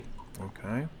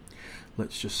Okay.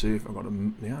 Let's just see if I've got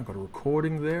I've got a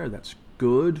recording there. That's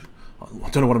good. I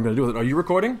don't know what I'm going to do with it. Are you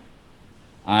recording?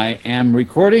 I am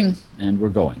recording, and we're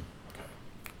going.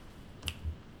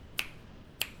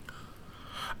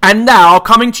 And now,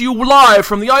 coming to you live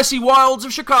from the icy wilds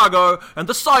of Chicago and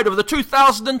the site of the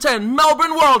 2010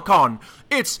 Melbourne Worldcon,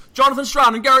 it's Jonathan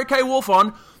Stroud and Gary K. Wolf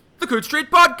on the Coode Street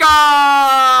Podcast.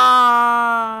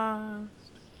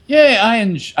 Yay,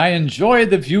 I enjoy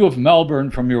the view of Melbourne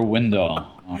from your window.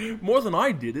 More than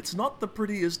I did. It's not the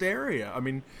prettiest area. I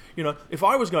mean, you know, if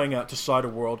I was going out to site a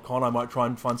Worldcon, I might try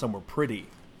and find somewhere pretty.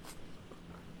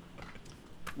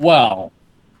 Well,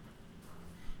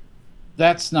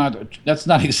 that's not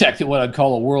exactly what I'd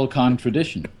call a Worldcon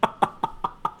tradition.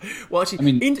 Well, actually, I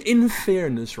mean, in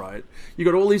fairness, right, you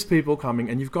got all these people coming,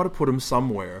 and you've got to put them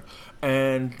somewhere,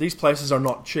 and these places are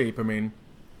not cheap. I mean,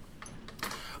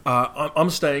 I'm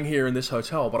staying here in this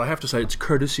hotel, but I have to say it's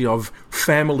courtesy of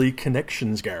family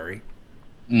connections, Gary.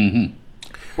 Mm-hmm.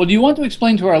 Well, do you want to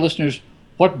explain to our listeners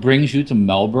what brings you to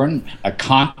Melbourne, a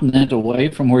continent away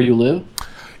from where you live?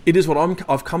 It is what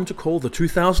I've come to call the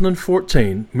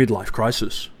 2014 midlife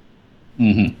crisis.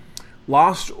 Mm-hmm.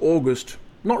 Last August,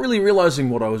 not really realizing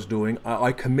what I was doing,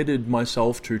 I committed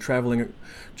myself to traveling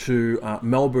to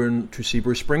Melbourne to see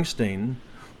Bruce Springsteen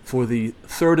for the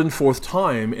third and fourth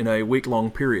time in a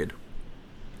week-long period.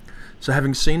 So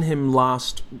having seen him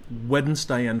last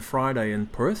Wednesday and Friday in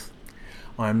Perth,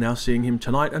 I am now seeing him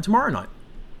tonight and tomorrow night.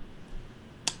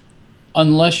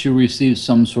 Unless you receive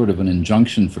some sort of an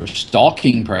injunction for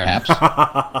stalking, perhaps.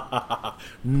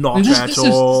 Not at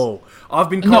all. I've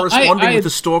been corresponding with the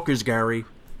stalkers, Gary.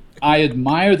 I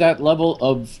admire that level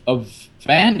of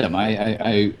fandom.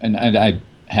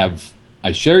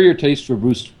 I share your taste for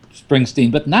Bruce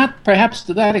Springsteen, but not perhaps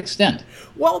to that extent.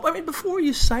 Well, I mean, before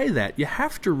you say that, you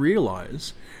have to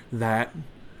realize that,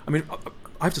 I mean,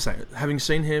 I have to say, having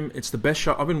seen him, it's the best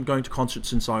show. I've been going to concerts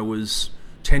since I was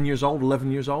 10 years old,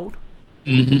 11 years old.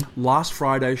 Mm-hmm. Last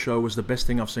Friday's show was the best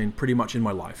thing I've seen pretty much in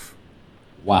my life.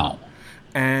 Wow.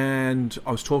 And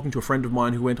I was talking to a friend of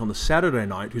mine who went on the Saturday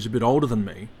night, who's a bit older than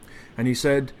me, and he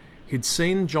said he'd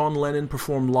seen John Lennon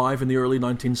perform live in the early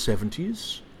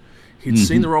 1970s. He'd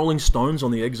seen the Rolling Stones on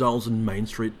the Exiles and Main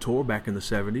Street tour back in the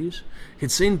 70s.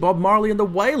 He'd seen Bob Marley and the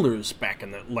Wailers back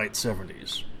in the late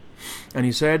 70s. And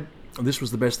he said this was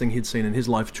the best thing he'd seen in his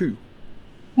life too.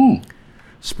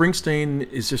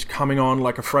 Springsteen is just coming on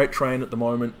like a freight train at the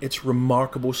moment. It's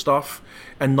remarkable stuff.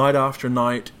 And night after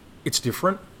night, it's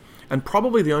different. And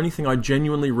probably the only thing I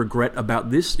genuinely regret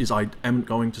about this is I am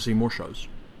going to see more shows.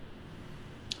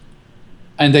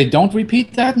 And they don't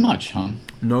repeat that much, huh?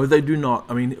 No, they do not.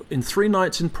 I mean, in 3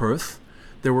 nights in Perth,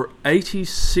 there were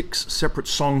 86 separate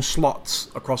song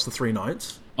slots across the 3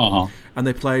 nights. Uh-huh. And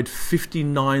they played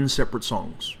 59 separate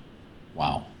songs.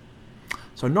 Wow.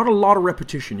 So not a lot of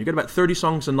repetition. You get about 30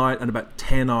 songs a night and about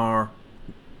 10 are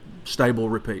stable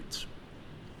repeats.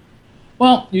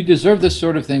 Well, you deserve this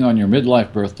sort of thing on your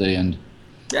midlife birthday, and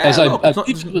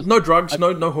no drugs,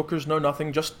 no hookers, no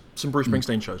nothing, just some Bruce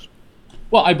Springsteen shows.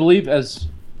 Well, I believe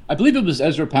it was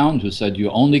Ezra Pound who said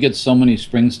you only get so many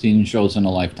Springsteen shows in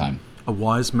a lifetime. A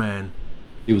wise man.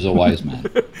 He was a wise man.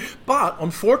 But,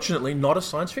 unfortunately, not a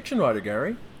science fiction writer,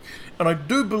 Gary. And I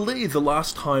do believe the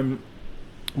last time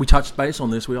we touched base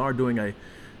on this, we are doing a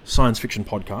science fiction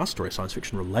podcast, or a science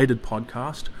fiction related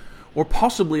podcast, or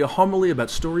possibly a homily about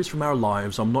stories from our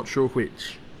lives. I'm not sure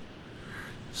which.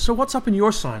 So what's up in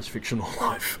your science fictional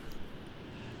life?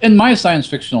 In my science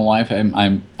fictional life,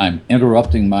 I'm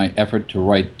interrupting my effort to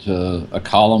write a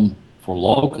column for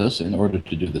Locus in order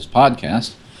to do this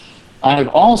podcast. I've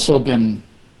also been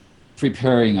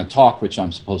preparing a talk which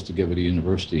I'm supposed to give at a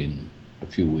university in a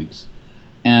few weeks.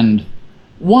 And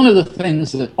one of the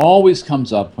things that always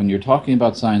comes up when you're talking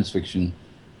about science fiction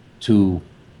to,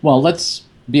 well, let's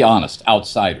be honest,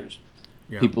 outsiders,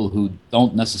 people who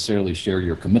don't necessarily share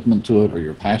your commitment to it or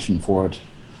your passion for it,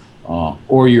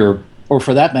 or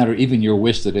for that matter, even your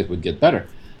wish that it would get better.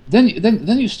 Then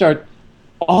you start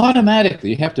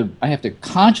automatically. I have to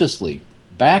consciously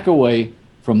back away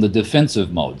from the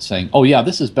defensive mode, saying, "Oh yeah,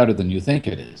 this is better than you think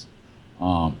it is,"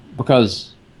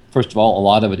 because first of all, a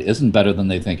lot of it isn't better than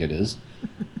they think it is.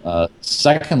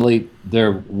 Secondly,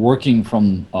 they're working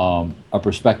from a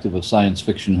perspective of science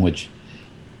fiction which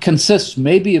consists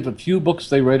maybe of a few books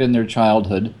they read in their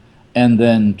childhood and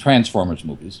then Transformers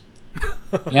movies.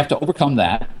 You have to overcome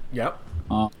that. Yep.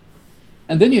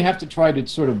 And then you have to try to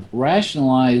sort of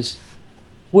rationalize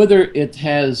whether it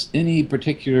has any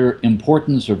particular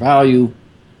importance or value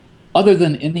other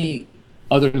than any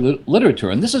other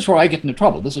literature. And this is where I get into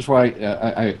trouble. This is where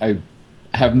I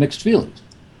have mixed feelings.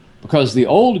 Because the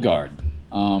old guard,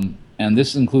 And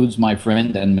this includes my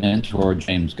friend and mentor,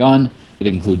 James Gunn. It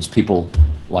includes people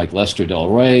like Lester Del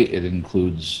Rey. It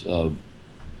includes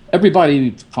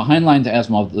everybody from Heinlein to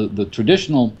Asimov. The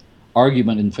traditional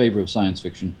argument in favor of science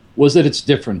fiction was that it's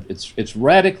different. It's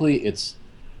radically, it's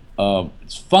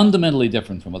fundamentally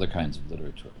different from other kinds of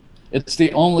literature. It's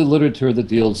the only literature that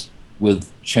deals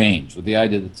with change, with the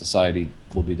idea that society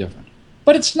will be different.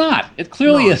 But it's not. It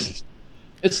clearly isn't.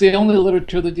 It's the only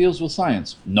literature that deals with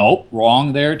science. Nope,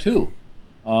 wrong there too.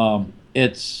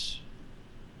 Is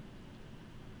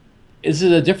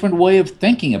it a different way of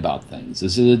thinking about things?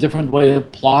 Is it a different way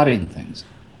of plotting things?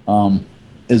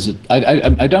 Is it?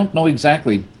 I don't know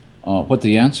exactly what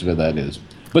the answer to that is.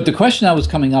 But the question I was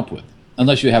coming up with,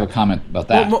 unless you have a comment about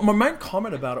that. Well, my main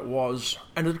comment about it was,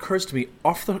 and it occurs to me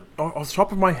off the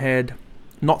top of my head,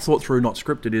 not thought through, not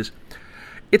scripted, is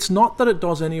it's not that it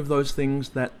does any of those things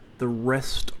that the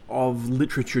rest of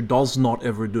literature does not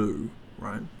ever do,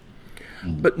 right?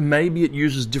 But maybe it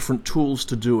uses different tools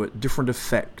to do it, different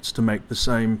effects to make the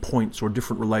same points or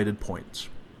different related points.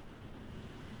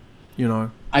 You know?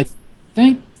 I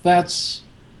think that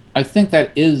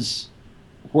is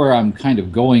where I'm kind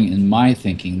of going in my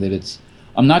thinking, that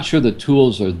I'm not sure the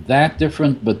tools are that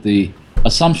different, but the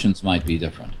assumptions might be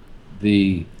different.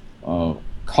 The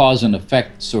cause and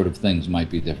effect sort of things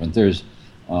might be different. There's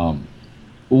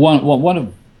one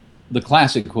of the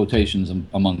classic quotations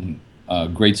among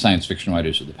great science fiction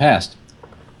writers of the past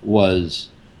was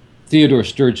Theodore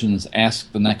Sturgeon's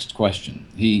 "Ask the Next Question."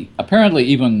 He apparently,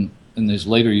 even in his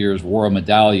later years, wore a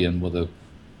medallion with a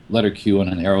letter Q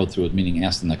and an arrow through it, meaning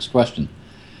 "Ask the next question."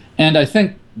 And I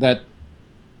think that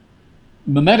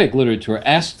mimetic literature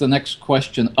asks the next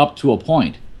question up to a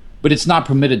point, but it's not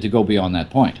permitted to go beyond that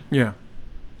point. Yeah.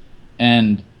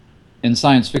 And in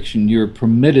science fiction, you're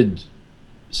permitted.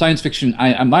 Science fiction,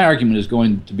 my argument is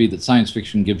going to be that science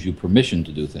fiction gives you permission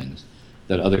to do things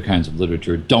that other kinds of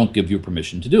literature don't give you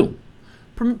permission to do.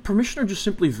 Permission or just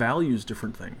simply values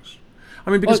different things.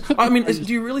 I mean, because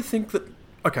do you really think that?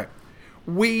 Okay,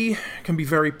 we can be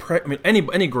very.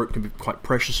 Any group can be quite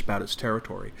precious about its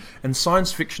territory, and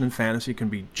science fiction and fantasy can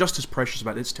be just as precious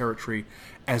about its territory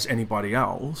as anybody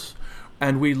else.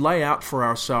 And we lay out for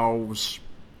ourselves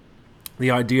the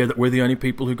idea that we're the only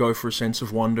people who go for a sense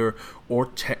of wonder,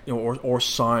 or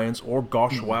science, or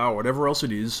gosh, wow, whatever else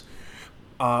it is,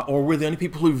 or we're the only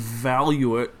people who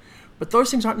value it. But those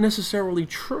things aren't necessarily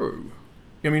true.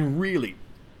 I mean, really,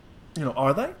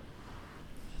 are they?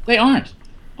 They aren't.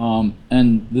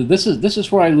 And this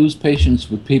is where I lose patience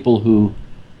with people who.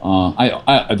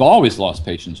 I've always lost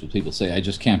patience with people who say I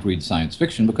just can't read science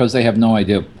fiction because they have no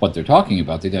idea what they're talking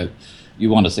about. You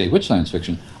want to say which science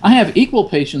fiction? I have equal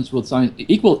impatience with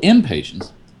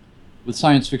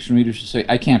science fiction readers who say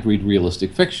I can't read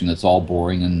realistic fiction. It's all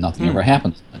boring and nothing ever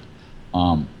happens in it.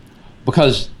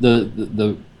 Because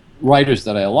the writers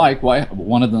that I like,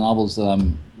 one of the novels that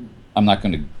I'm not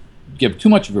going to give too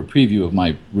much of a preview of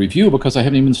my review because I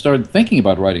haven't even started thinking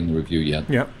about writing the review yet.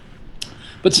 Yeah.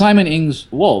 But Simon Ing's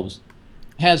Wolves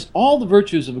has all the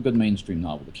virtues of a good mainstream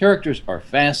novel. The characters are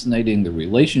fascinating. The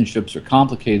relationships are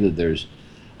complicated. There's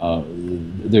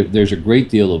a great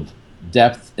deal of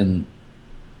depth in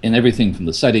everything from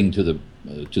the setting to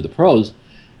the prose.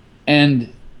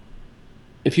 And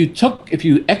if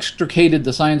you extricated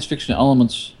the science fiction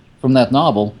elements from that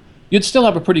novel, you'd still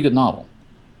have a pretty good novel.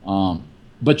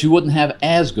 But you wouldn't have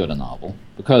as good a novel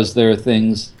because there are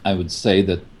things, I would say,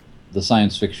 that the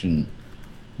science fiction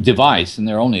device, and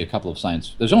there are only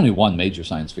there's only one major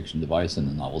science fiction device in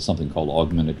the novel, something called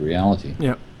augmented reality.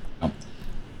 Yeah.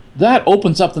 That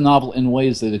opens up the novel in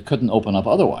ways that it couldn't open up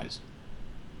otherwise.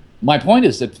 My point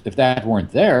is that if that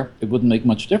weren't there, it wouldn't make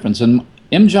much difference. And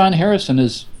M. John Harrison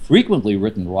is frequently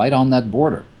written right on that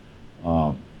border,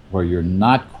 where you're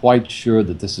not quite sure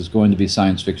that this is going to be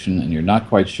science fiction, and you're not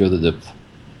quite sure that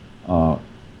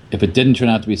if it didn't turn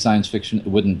out to be science fiction, it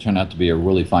wouldn't turn out to be a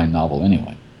really fine novel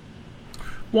anyway.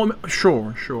 Well,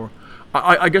 sure.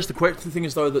 I guess the thing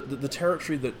is, though, that the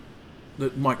territory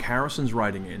that Mike Harrison's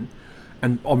writing in,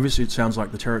 and obviously it sounds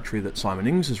like the territory that Simon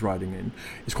Ings is writing in,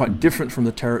 is quite different from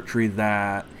the territory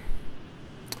that,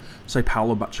 say,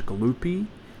 Paolo Bacigalupi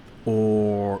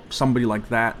or somebody like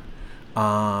that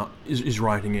is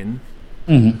writing in.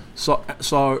 Mm-hmm. So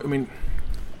I mean,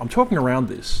 I'm talking around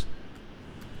this,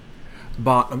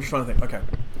 but I'm just trying to think, okay.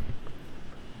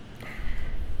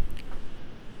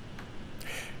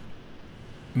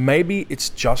 Maybe it's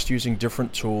just using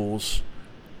different tools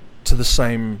to the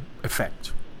same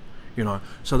effect,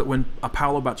 so that when a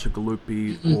Paolo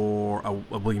Bacigalupi or a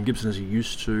William Gibson, as he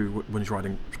used to when he's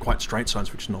writing quite straight science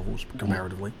fiction novels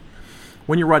comparatively,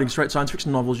 when you're writing straight science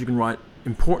fiction novels, you can write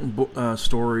important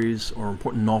stories or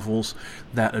important novels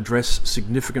that address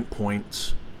significant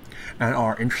points and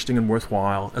are interesting and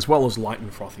worthwhile, as well as light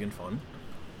and frothy and fun.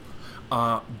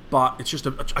 But it's just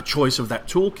a choice of that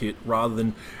toolkit rather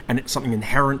than, and it's something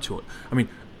inherent to it. I mean,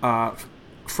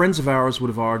 friends of ours would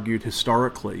have argued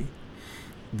historically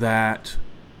that,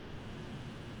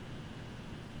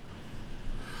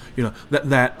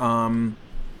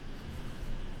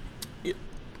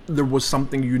 there was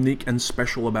something unique and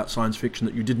special about science fiction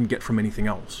that you didn't get from anything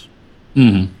else.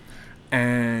 Mm-hmm.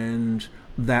 And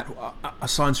that a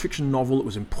science fiction novel that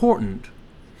was important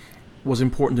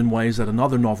in ways that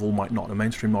another novel might not. A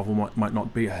mainstream novel might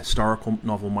not be, a historical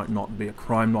novel might not be, a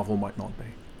crime novel might not be.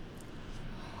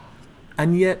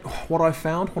 And yet, what I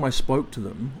found when I spoke to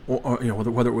them, or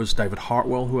whether it was David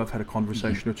Hartwell, who I've had a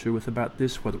conversation or two with about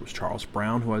this, whether it was Charles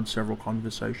Brown, who I had several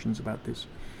conversations about this,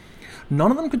 none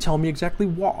of them could tell me exactly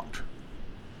what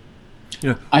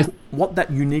that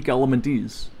unique element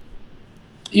is.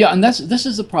 Yeah, and this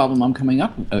is the problem I'm coming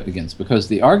up against, because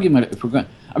the argument, if we're going,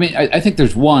 I think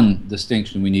there's one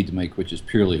distinction we need to make, which is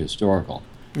purely historical.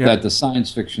 Yeah. That the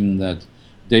science fiction that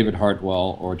David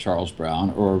Hartwell or Charles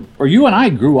Brown or you and I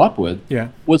grew up with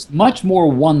was much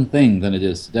more one thing than it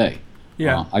is today.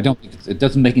 Yeah, I don't think it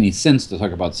doesn't make any sense to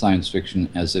talk about science fiction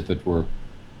as if it were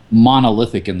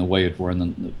monolithic in the way it were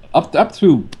in up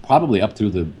through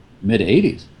the mid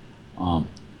 80s.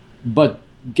 But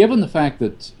given the fact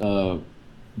that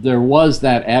there was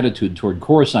that attitude toward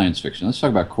core science fiction, let's talk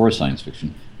about core science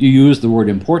fiction. You use the word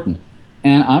important,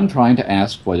 and I'm trying to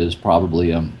ask what is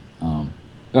probably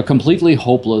a completely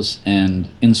hopeless and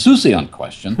insouciant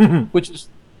question, which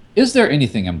is there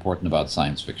anything important about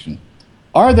science fiction?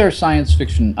 Are there science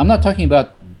fiction? I'm not talking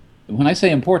about, when I say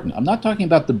important, I'm not talking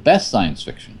about the best science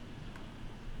fiction.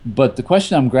 But the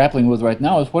question I'm grappling with right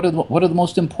now is what are the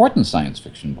most important science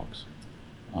fiction books?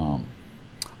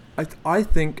 I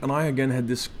think, and I again had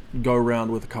this go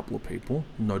around with a couple of people,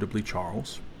 notably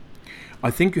Charles,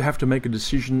 I think you have to make a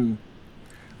decision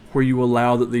where you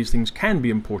allow that these things can be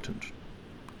important.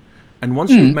 And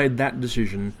once you've made that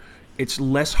decision, it's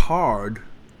less hard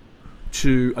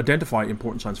to identify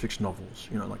important science fiction novels.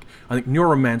 I think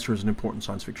Neuromancer is an important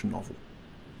science fiction novel.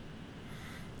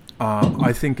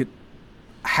 I think it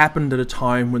happened at a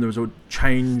time when there was a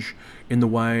change in the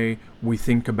way we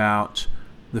think about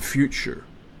the future,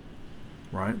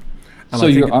 right? And so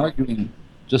you're arguing,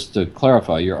 just to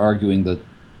clarify, you're arguing that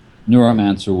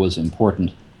Neuromancer was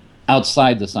important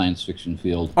outside the science fiction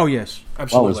field. Oh yes,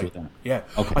 absolutely. Yeah.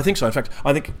 Okay. I think so. In fact,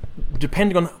 I think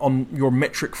depending on your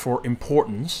metric for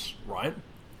importance, right?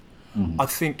 Mm-hmm. I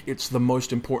think it's the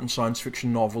most important science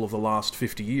fiction novel of the last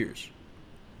 50 years.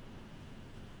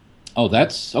 Oh,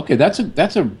 that's okay. That's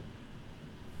a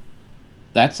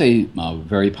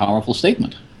very powerful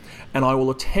statement. And I will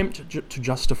attempt to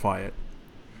justify it.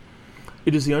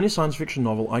 It is the only science fiction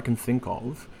novel I can think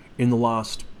of in the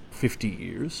last 50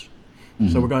 years. Mm-hmm.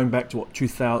 So we're going back to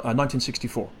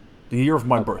 1964, the year of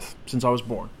my birth, since I was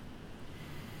born.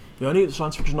 The only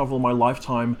science fiction novel in my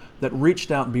lifetime that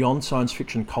reached out beyond science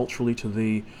fiction culturally to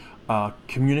the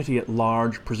community at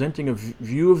large, presenting a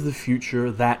view of the future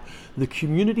that the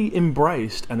community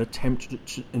embraced and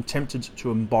attempted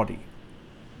to embody.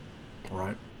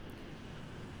 Right?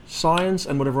 Science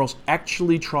and whatever else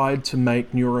actually tried to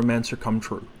make Neuromancer come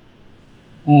true.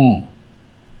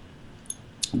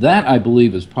 That, I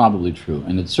believe, is probably true.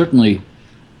 And it's certainly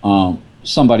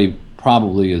somebody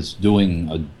probably is doing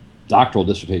a doctoral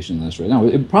dissertation on this right now.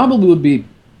 It probably would be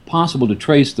possible to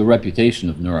trace the reputation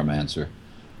of Neuromancer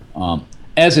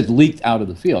as it leaked out of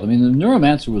the field. I mean, the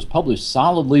Neuromancer was published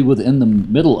solidly within the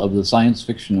middle of the science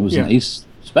fiction. It was an Ace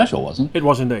special, wasn't it? It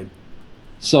was indeed.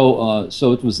 So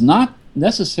it was not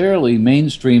necessarily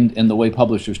mainstreamed in the way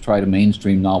publishers try to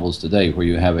mainstream novels today, where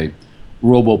you have a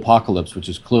robo-apocalypse, which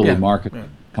is clearly marketed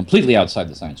completely outside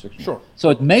the science fiction. Sure. So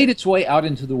it made its way out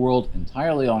into the world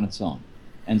entirely on its own.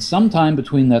 And sometime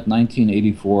between that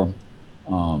 1984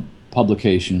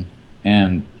 publication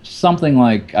and something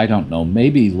like, I don't know,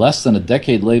 maybe less than a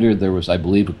decade later, there was, I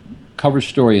believe, a cover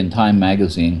story in Time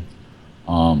magazine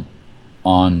on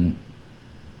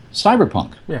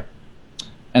cyberpunk. Yeah.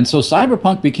 And so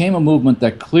cyberpunk became a movement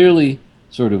that clearly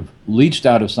sort of leached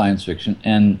out of science fiction,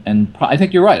 and I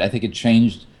think you're right. I think it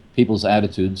changed people's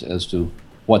attitudes as to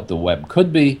what the web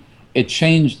could be. It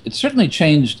certainly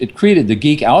changed, it created the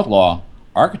geek outlaw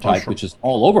archetype, which is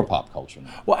all over pop culture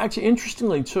now. Well, actually,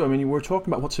 interestingly, too, I mean, we're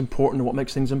talking about what's important and what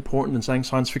makes things important and saying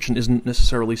science fiction isn't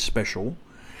necessarily special.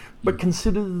 But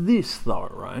consider this, though,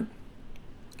 right?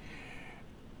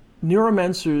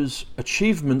 Neuromancer's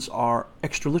achievements are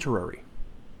extra-literary,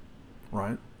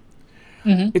 right?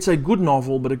 It's a good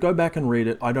novel, but to go back and read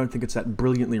it, I don't think it's that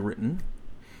brilliantly written.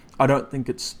 I don't think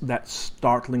it's that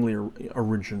startlingly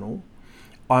original.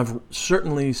 I've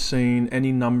certainly seen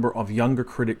any number of younger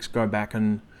critics go back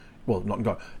and,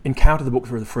 encounter the book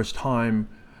for the first time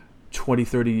 20,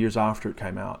 30 years after it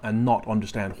came out and not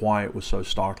understand why it was so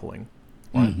startling.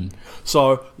 Right?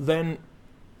 So then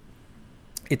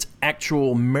its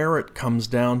actual merit comes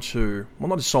down to, well,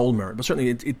 not its sole merit, but certainly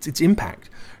its impact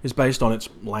is based on its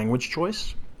language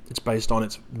choice. It's based on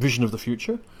its vision of the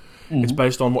future. It's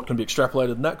based on what can be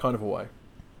extrapolated in that kind of a way.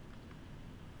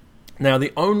 Now,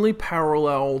 the only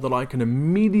parallel that I can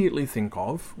immediately think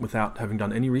of, without having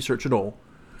done any research at all,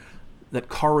 that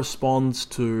corresponds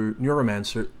to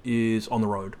Neuromancer is On the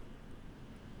Road.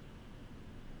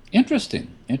 Interesting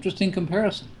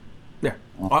comparison. Yeah,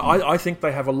 I think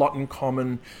they have a lot in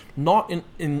common, not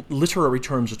in literary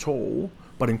terms at all,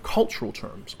 but in cultural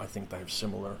terms. I think they have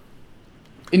similar.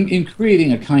 In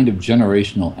creating a kind of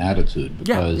generational attitude,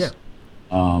 because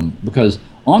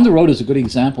On the Road is a good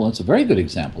example. It's a very good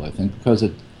example, I think, because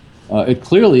it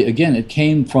clearly, again, it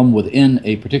came from within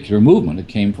a particular movement. It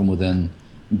came from within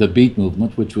the Beat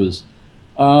movement, which was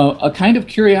a kind of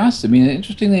curiosity. I mean,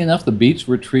 interestingly enough, the Beats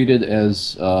were treated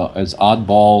as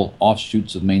oddball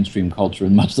offshoots of mainstream culture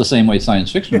in much the same way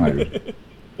science fiction writers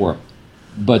were.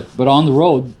 But On the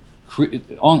Road,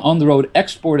 On the Road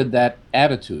exported that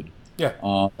attitude,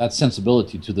 that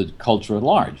sensibility to the culture at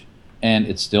large. And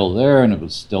it's still there, and it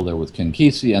was still there with Ken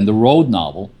Kesey. And the road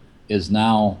novel is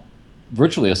now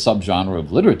virtually a subgenre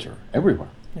of literature everywhere.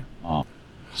 Yeah.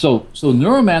 So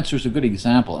Neuromancer is a good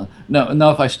example. Now,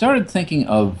 if I started thinking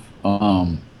of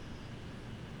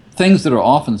things that are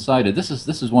often cited, this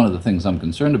is one of the things I'm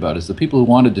concerned about, is the people who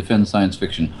want to defend science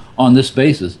fiction on this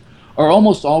basis are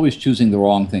almost always choosing the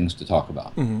wrong things to talk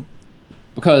about.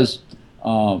 Because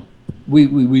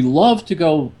we love to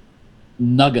go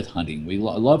nugget hunting. We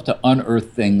love to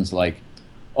unearth things like,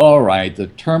 all right, the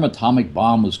term atomic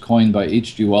bomb was coined by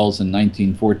H.G. Wells in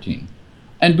 1914.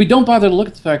 And we don't bother to look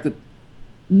at the fact that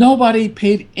nobody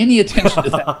paid any attention to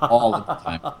that at all at the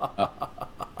time.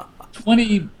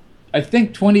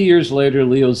 20 years later,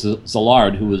 Leo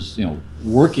Szilard, who was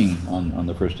working on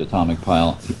the first atomic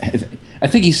pile, I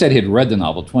think he said he had read the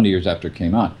novel 20 years after it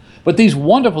came out. But these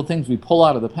wonderful things we pull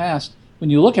out of the past, when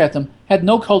you look at them, had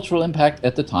no cultural impact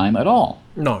at the time at all.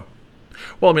 No.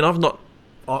 Well, I mean,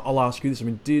 I'll ask you this. I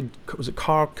mean, was it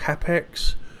Karl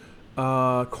Capek's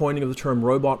coining of the term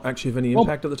robot actually have any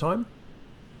impact at the time?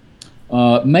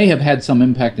 May have had some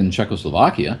impact in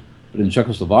Czechoslovakia, but in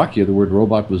Czechoslovakia the word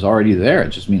robot was already there. It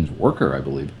just means worker, I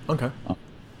believe. Okay.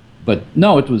 But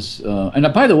no, it was...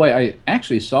 and by the way, I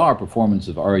actually saw a performance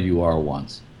of RUR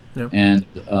once. Yeah. And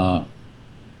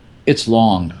it's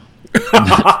long.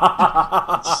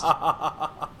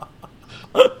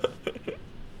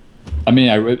 I mean,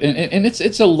 and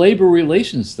it's a labor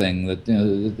relations thing that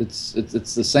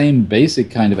it's the same basic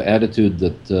kind of attitude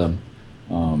that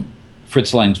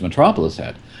Fritz Lang's Metropolis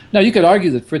had. Now, you could argue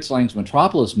that Fritz Lang's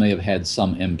Metropolis may have had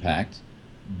some impact,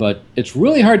 but it's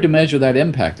really hard to measure that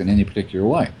impact in any particular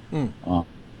way.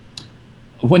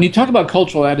 When you talk about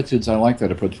cultural attitudes, I like that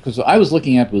approach, because what I was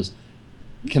looking at was,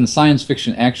 can science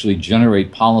fiction actually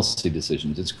generate policy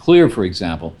decisions? It's clear, for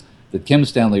example, that Kim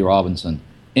Stanley Robinson,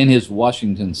 in his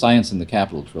Washington Science in the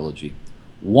Capitol trilogy,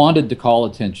 wanted to call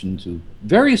attention to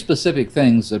very specific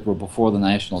things that were before the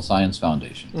National Science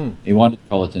Foundation. He wanted to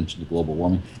call attention to global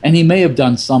warming, and he may have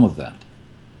done some of that.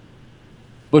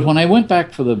 But when I went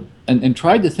back and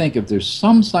tried to think if there's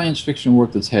some science fiction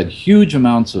work that's had huge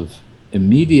amounts of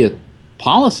immediate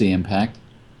policy impact,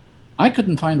 I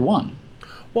couldn't find one.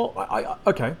 Well,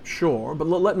 okay, sure, but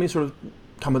let me sort of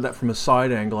come at that from a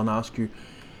side angle and ask you,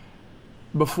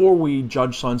 before we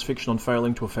judge science fiction on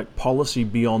failing to affect policy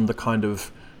beyond the kind of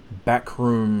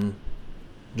backroom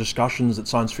discussions that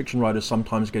science fiction writers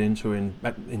sometimes get into in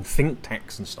think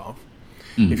tanks and stuff,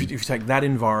 if you take that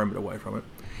environment away from it,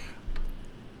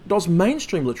 does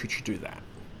mainstream literature do that?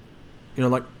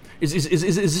 Like, is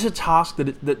this a task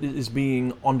that is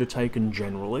being undertaken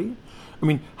generally? I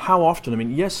mean, how often? I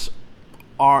mean, yes,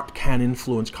 art can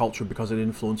influence culture because it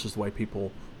influences the way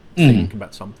people think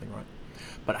about something, right?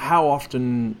 But how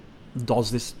often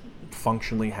does this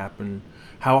functionally happen?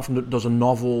 How often does a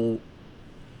novel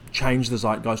change the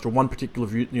zeitgeist or one particular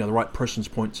view, the right person's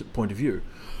point of view?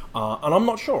 And I'm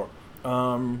not sure.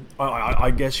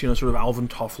 I guess, sort of Alvin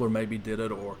Toffler maybe did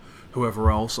it, or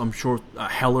whoever else. I'm sure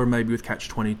Heller maybe with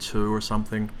Catch-22 or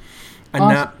something. And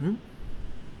now...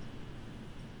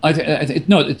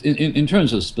 in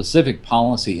terms of specific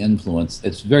policy influence,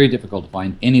 it's very difficult to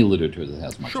find any literature that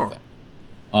has much of that.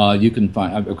 You can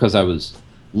find, because I was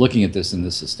looking at this in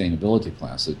this sustainability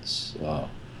class. It's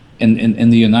in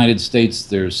the United States,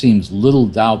 there seems little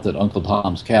doubt that Uncle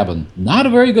Tom's Cabin, not a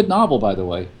very good novel, by the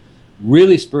way,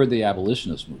 really spurred the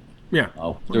abolitionist movement. Yeah.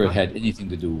 Whether it had anything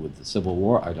to do with the Civil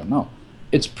War, I don't know.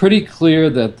 It's pretty clear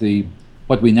that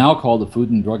what we now call the Food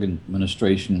and Drug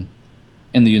Administration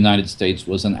in the United States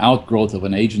was an outgrowth of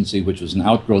an agency, which was an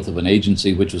outgrowth of an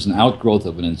agency, which was an outgrowth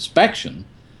of an inspection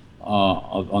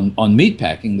on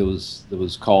meatpacking that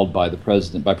was called by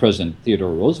President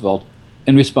Theodore Roosevelt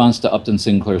in response to Upton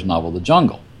Sinclair's novel The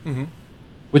Jungle,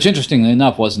 which, interestingly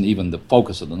enough, wasn't even the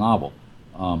focus of the novel.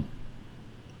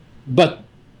 But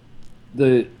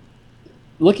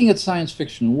looking at science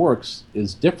fiction works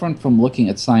is different from looking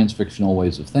at science fictional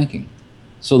ways of thinking.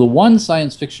 So the one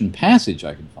science fiction passage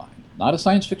I can find, not a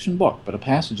science fiction book, but a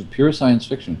passage of pure science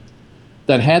fiction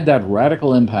that had that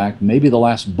radical impact, maybe the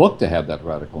last book to have that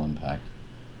radical impact,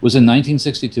 was in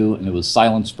 1962, and it was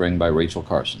Silent Spring by Rachel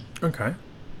Carson. Okay.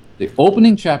 The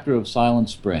opening chapter of Silent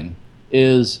Spring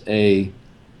is a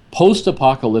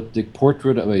post-apocalyptic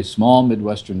portrait of a small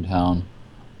Midwestern town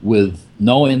with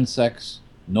no insects,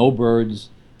 no birds,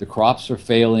 the crops are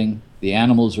failing, the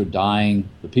animals are dying,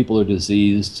 the people are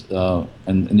diseased,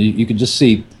 and you can just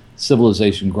see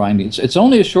civilization grinding. It's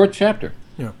only a short chapter.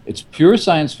 Yeah. It's pure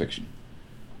science fiction.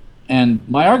 And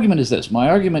my argument is this. My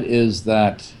argument is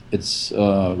that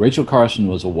Rachel Carson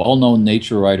was a well-known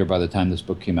nature writer by the time this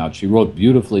book came out. She wrote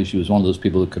beautifully. She was one of those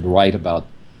people who could write about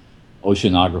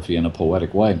oceanography in a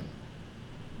poetic way.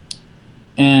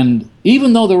 And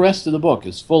even though the rest of the book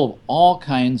is full of all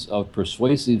kinds of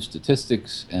persuasive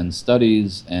statistics and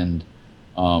studies and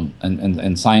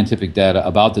scientific data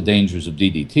about the dangers of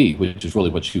DDT, which is really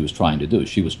what she was trying to do.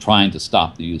 She was trying to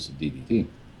stop the use of DDT.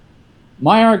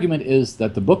 My argument is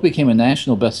that the book became a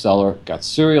national bestseller, got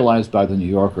serialized by the New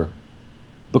Yorker,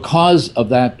 because of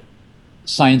that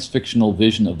science fictional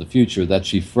vision of the future that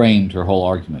she framed her whole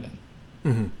argument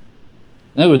in.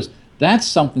 In other words, that's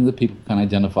something that people can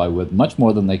identify with much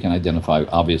more than they can identify,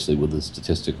 obviously, with the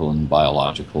statistical and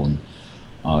biological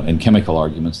and chemical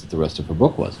arguments that the rest of her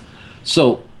book was.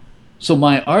 So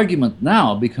my argument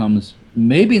now becomes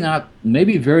maybe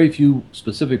very few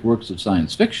specific works of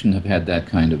science fiction have had that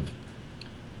kind of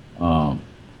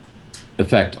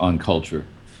effect on culture,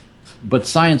 but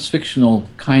science fictional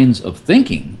kinds of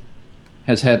thinking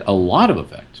has had a lot of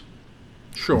effect.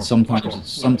 Sure. And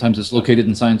sometimes it's located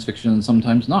in science fiction and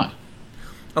sometimes not.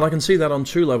 And I can see that on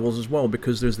two levels as well,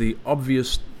 because there's the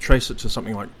obvious trace it to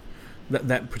something like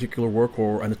that particular work,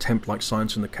 or an attempt like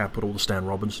Science in the Capital, the Stan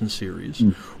Robinson series,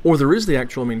 or there is the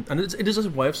actual, and it is a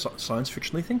way of science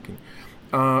fictionally thinking.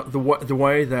 The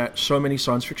way that so many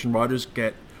science fiction writers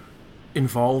get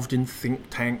involved in think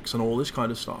tanks and all this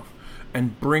kind of stuff,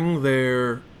 and bring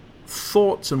their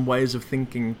thoughts and ways of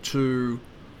thinking to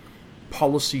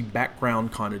policy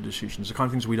background kind of decisions, the kind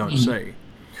of things we don't see.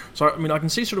 So, I mean, I can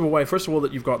see sort of a way, first of all,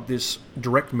 that you've got this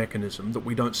direct mechanism that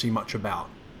we don't see much about,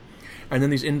 and then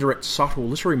these indirect, subtle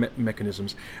literary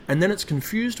mechanisms, and then it's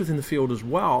confused within the field as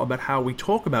well about how we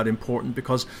talk about important,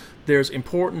 because there's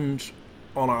important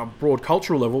on a broad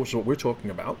cultural level, which is what we're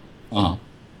talking about,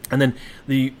 and then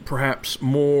the perhaps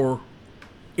more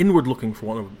inward-looking, for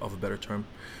want of a better term,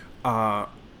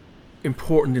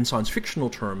 important in science fictional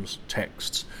terms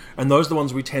texts, and those are the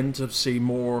ones we tend to see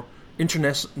more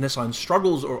internecine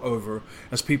struggles over,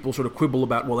 as people sort of quibble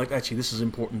about, well, like, actually this is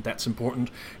important, that's important,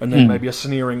 and then maybe a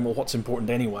sneering, well, what's important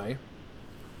anyway,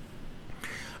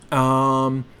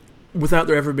 without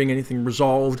there ever being anything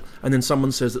resolved. And then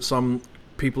someone says that some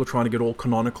people are trying to get all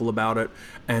canonical about it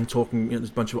and talking, there's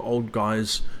a bunch of old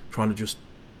guys trying to just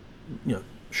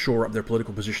shore up their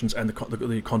political positions, and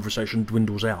the conversation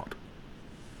dwindles out.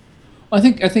 I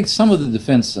think some of the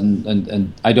defense,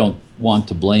 and I don't want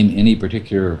to blame any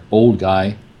particular old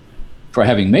guy for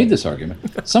having made this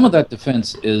argument. Some of that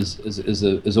defense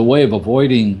is a way of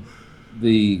avoiding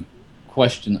the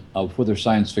question of whether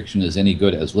science fiction is any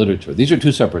good as literature. These are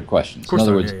two separate questions. In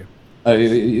other words,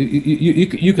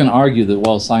 you can argue that,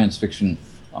 well, science fiction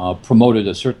promoted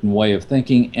a certain way of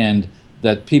thinking, and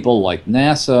that people like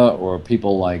NASA or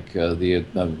people like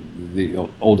the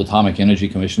old Atomic Energy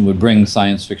Commission would bring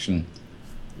science fiction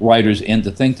writers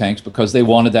into think tanks because they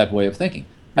wanted that way of thinking.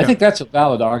 I think that's a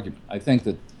valid argument. I think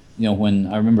that, when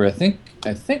I remember, I think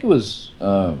it was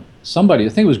somebody, I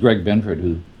think it was Greg Benford,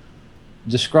 who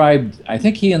described, I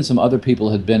think he and some other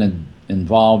people had been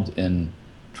involved in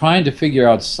trying to figure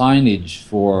out signage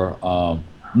for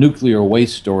nuclear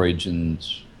waste storage in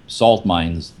salt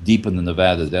mines deep in the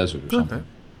Nevada desert or something.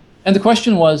 And the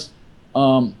question was,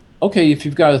 okay, if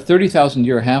you've got a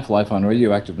 30,000-year half-life on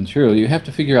radioactive material, you have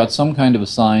to figure out some kind of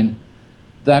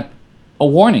a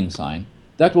warning sign,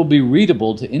 that will be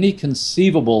readable to any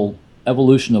conceivable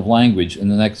evolution of language in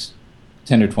the next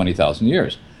 10 or 20,000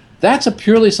 years? That's a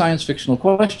purely science fictional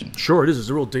question. Sure, it is. It's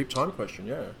a real deep time question,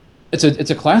 yeah. It's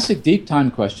a classic deep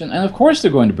time question, and of course they're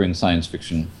going to bring science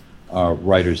fiction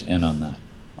writers in on that.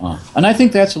 And I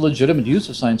think that's a legitimate use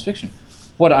of science fiction.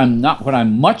 What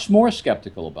I'm much more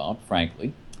skeptical about,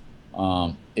 frankly,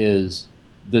 is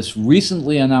this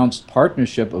recently announced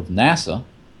partnership of NASA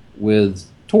with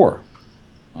Tor.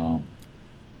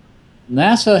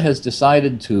 NASA has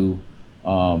decided to.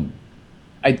 I'm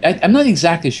not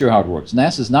exactly sure how it works.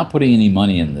 NASA's not putting any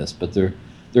money in this, but they're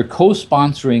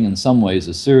co-sponsoring in some ways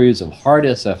a series of hard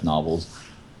SF novels,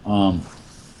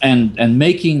 and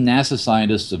making NASA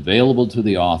scientists available to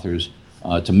the authors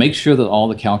to make sure that all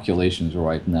the calculations are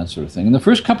right and that sort of thing. And the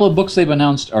first couple of books they've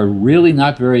announced are really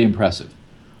not very impressive,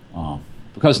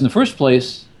 because in the first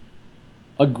place,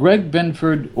 a Greg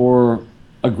Benford or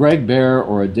a Greg Bear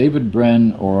or a David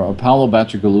Brin or a Paolo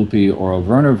Bacigalupi or a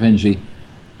Werner Vinge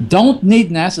don't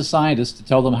need NASA scientists to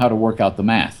tell them how to work out the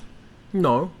math.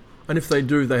 No, and if they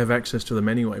do, they have access to them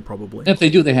anyway, probably. If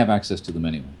they do, they have access to them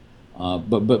anyway.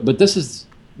 But this is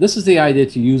the idea,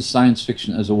 to use science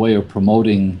fiction as a way of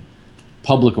promoting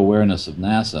public awareness of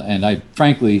NASA. And I,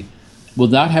 frankly,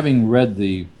 without having read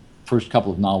the first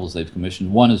couple of novels they've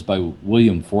commissioned, one is by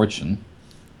William Fortune,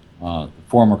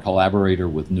 former collaborator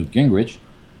with Newt Gingrich,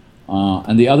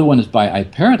 and the other one is by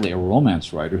apparently a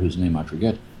romance writer whose name I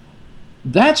forget.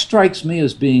 That strikes me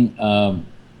as being an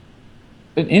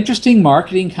interesting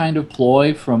marketing kind of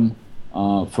ploy from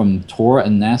Tor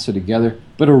and NASA together,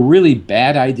 but a really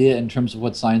bad idea in terms of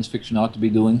what science fiction ought to be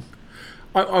doing.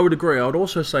 I would agree. I would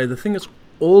also say the thing that's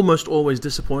almost always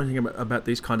disappointing about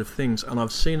these kind of things, and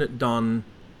I've seen it done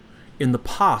in the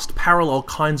past, parallel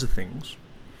kinds of things,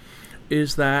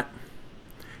 is that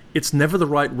it's never the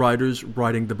right writers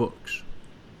writing the books.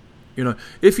 You know,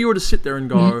 if you were to sit there and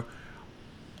go,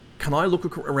 can I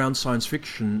look around science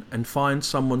fiction and find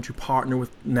someone to partner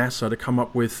with NASA to come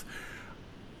up with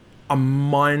a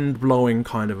mind-blowing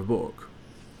kind of a book?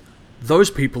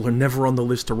 Those people are never on the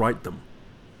list to write them.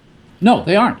 No,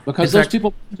 they aren't, because those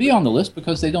people be on the list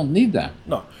because they don't need that.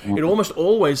 No, it almost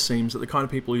always seems that the kind of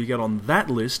people you get on that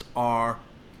list are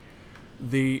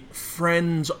the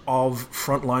friends of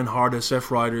frontline hard SF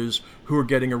writers who are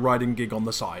getting a writing gig on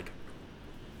the side.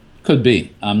 Could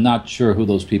be. I'm not sure who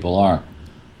those people are.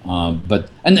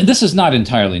 But this is not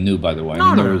entirely new, by the way.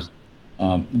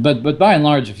 But by and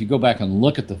large, if you go back and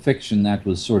look at the fiction that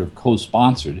was sort of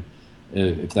co-sponsored,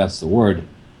 if that's the word,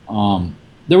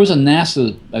 there was a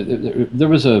NASA, there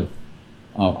was a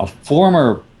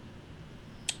former,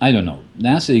 I don't know,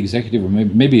 NASA executive or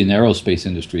maybe an aerospace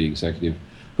industry executive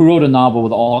who wrote a novel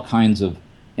with all kinds of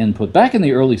input back in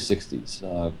the early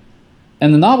 60s.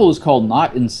 And the novel was called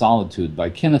Not in Solitude by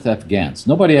Kenneth F. Gantz.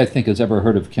 Nobody, I think, has ever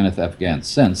heard of Kenneth F. Gantz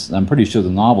since. I'm pretty sure the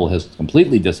novel has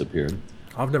completely disappeared.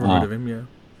 I've never heard of him, yeah.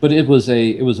 But it was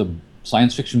a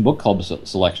science fiction book club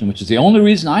selection, which is the only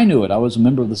reason I knew it. I was a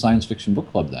member of the science fiction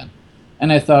book club then.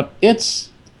 And I thought,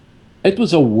 it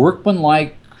was a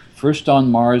workmanlike, First on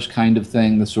Mars kind of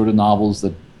thing, the sort of novels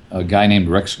that a guy named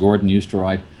Rex Gordon used to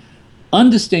write.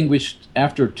 Undistinguished.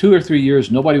 After 2 or 3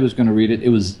 years, nobody was going to read it. It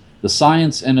was the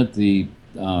science in it, the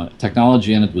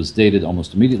technology in it was dated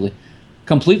almost immediately.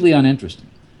 Completely uninteresting.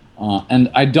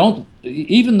 And I don't,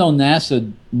 even though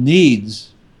NASA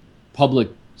needs public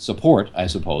support, I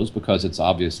suppose, because it's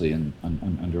obviously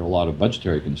under a lot of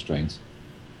budgetary constraints,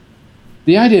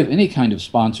 the idea of any kind of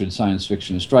sponsored science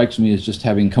fiction strikes me as just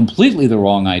having completely the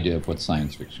wrong idea of what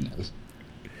science fiction is.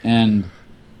 And,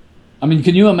 I mean,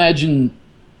 can you imagine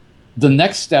the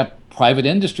next step private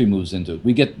industry moves into it?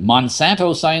 We get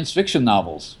Monsanto science fiction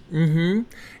novels. Mm-hmm.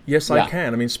 Yes, I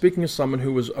can. I mean, speaking as someone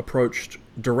who was approached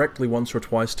directly once or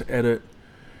twice to edit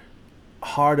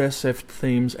hard SF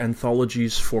themes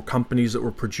anthologies for companies that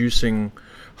were producing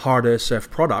hard SF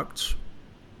products,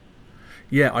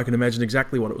 yeah, I can imagine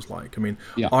exactly what it was like. I mean,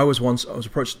 I was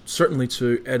approached certainly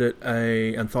to edit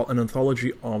an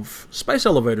anthology of space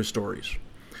elevator stories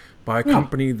by a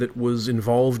company that was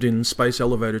involved in space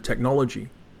elevator technology.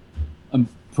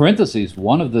 Parentheses,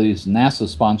 one of these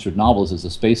NASA-sponsored novels is a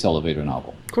space elevator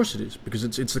novel. Of course it is, because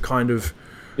it's the kind of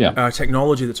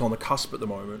technology that's on the cusp at the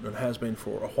moment and has been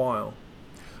for a while.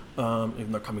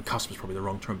 Even though coming cusp is probably the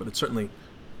wrong term, but it's certainly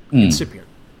incipient.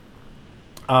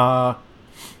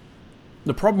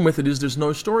 The problem with it is there's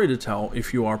no story to tell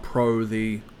if you are pro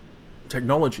the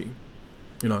technology.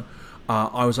 You know,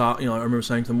 I remember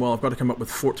saying to them, well, I've got to come up with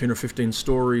 14 or 15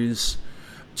 stories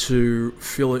to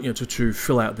fill it, to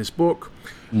fill out this book,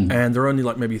 and there are only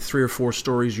like maybe 3 or 4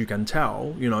 stories you can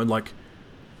tell. You know, like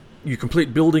You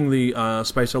complete building the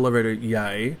space elevator,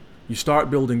 yay. You start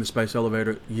building the space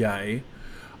elevator, yay.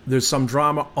 There's some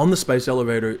drama on the space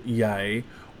elevator, yay.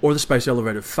 Or the space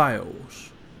elevator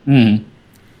fails. Mm-hmm.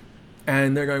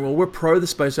 And they're going, well, we're pro the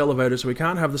space elevator, so we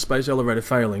can't have the space elevator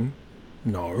failing.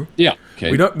 No. Yeah.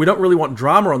 Okay. We don't really want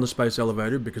drama on the space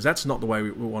elevator because that's not the way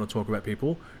we want to talk about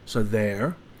people. So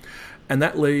there. And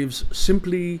that leaves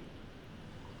simply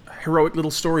heroic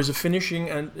little stories of finishing,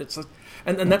 and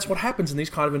and that's what happens in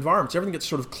these kind of environments. Everything gets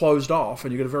sort of closed off,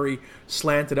 and you get a very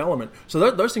slanted element.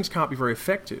 So those things can't be very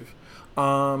effective.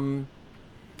 I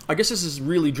guess this is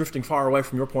really drifting far away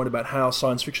from your point about how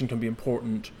science fiction can be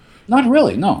important. Not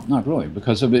really, no, not really,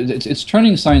 because it's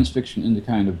turning science fiction into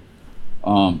kind of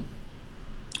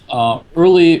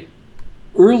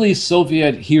early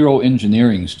Soviet hero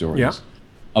engineering stories, yeah.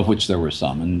 Of which there were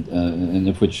some, and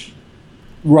of which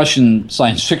Russian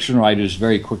science fiction writers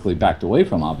very quickly backed away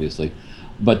from, obviously,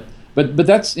 but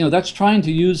that's trying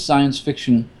to use science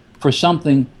fiction for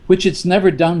something which it's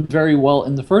never done very well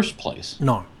in the first place.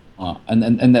 No.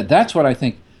 And that's what I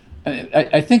think.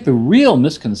 I think the real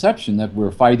misconception that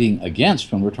we're fighting against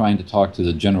when we're trying to talk to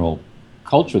the general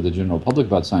culture, the general public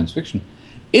about science fiction,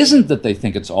 isn't that they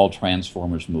think it's all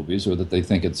Transformers movies or that they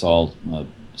think it's all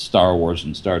Star Wars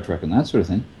and Star Trek and that sort of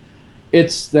thing.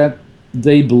 It's that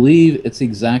they believe it's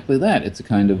exactly that. It's a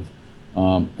kind of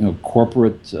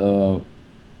corporate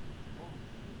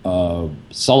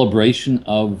celebration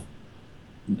of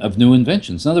new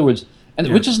inventions. In other words,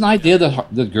 which is an idea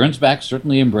that Gernsback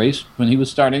certainly embraced when he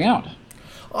was starting out.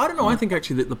 I don't know. I think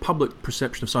actually that the public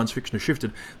perception of science fiction has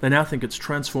shifted. They now think it's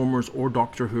Transformers or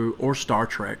Doctor Who or Star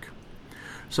Trek.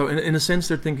 So in a sense,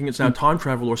 they're thinking it's now time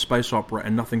travel or space opera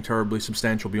and nothing terribly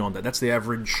substantial beyond that. That's the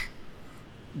average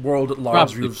world at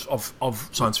large view of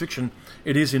science fiction.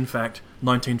 It is, in fact,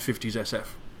 1950s SF,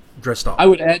 dressed up. I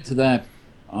would add to that...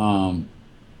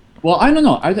 well, I don't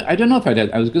know. I don't know if I'd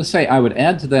add... I was going to say I would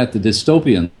add to that the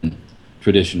dystopian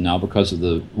tradition now because of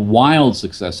the wild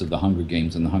success of the Hunger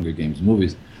Games and the Hunger Games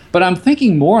movies. But I'm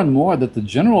thinking more and more that the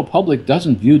general public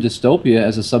doesn't view dystopia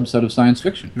as a subset of science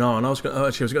fiction. No, and I was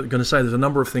going to say there's a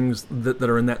number of things that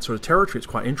are in that sort of territory. It's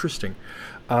quite interesting.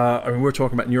 We're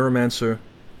talking about Neuromancer.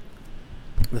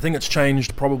 The thing that's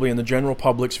changed probably in the general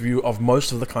public's view of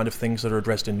most of the kind of things that are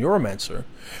addressed in Neuromancer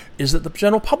is that the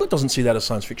general public doesn't see that as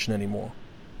science fiction anymore.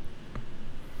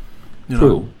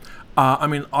 True.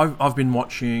 I've been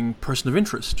watching Person of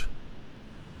Interest.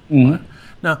 Mm-hmm. Right?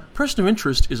 Now, Person of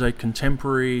Interest is a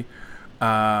contemporary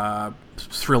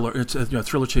thriller. It's a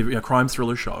thriller TV, crime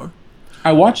thriller show.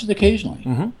 I watch it occasionally,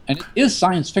 mm-hmm. and it is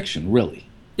science fiction, really.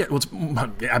 Yeah,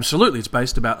 well, absolutely. It's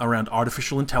based around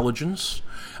artificial intelligence,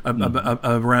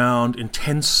 around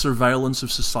intense surveillance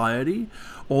of society.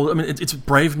 It's a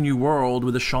brave new world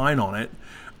with a shine on it,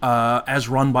 as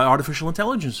run by artificial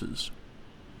intelligences.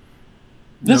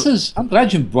 I'm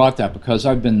glad you brought that because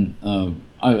I've been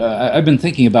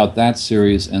thinking about that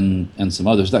series and some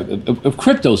others of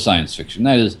crypto science fiction.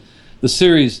 That is, the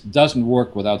series doesn't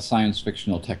work without science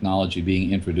fictional technology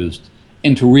being introduced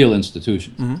into real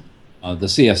institutions. Mm-hmm. The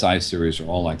CSI series are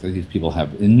all like that. These people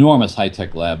have enormous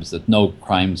high-tech labs that no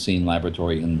crime scene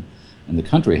laboratory in the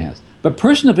country has. But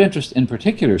Person of Interest in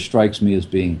particular strikes me as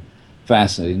being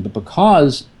fascinating, but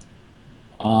because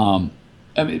when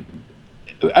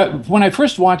I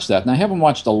first watched that, and I haven't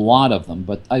watched a lot of them,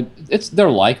 but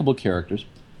they're likable characters.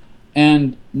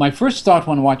 And my first thought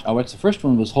when I watched the first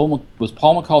one was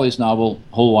Paul Macaulay's novel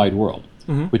Whole Wide World,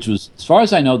 mm-hmm. which was, as far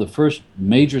as I know, the first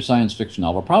major science fiction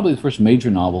novel, probably the first major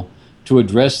novel to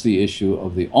address the issue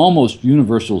of the almost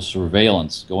universal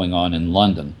surveillance going on in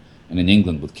London and in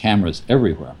England with cameras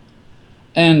everywhere.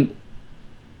 And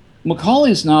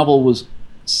Macaulay's novel was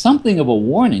something of a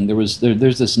warning. There's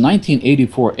this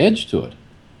 1984 edge to it.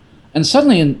 And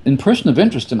suddenly in Person of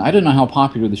Interest, and I don't know how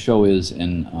popular the show is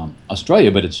in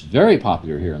Australia, but it's very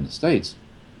popular here in the States.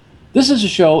 This is a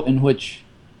show in which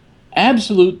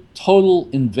absolute, total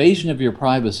invasion of your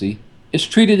privacy is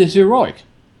treated as heroic.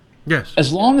 Yes.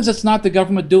 As long as it's not the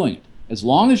government doing it. As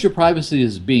long as your privacy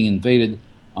is being invaded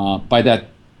by that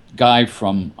guy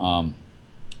from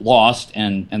Lost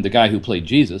and the guy who played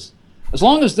Jesus, as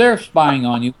long as they're spying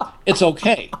on you, it's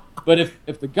okay. But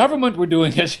if the government were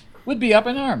doing it, we'd be up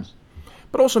in arms.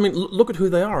 But also, look at who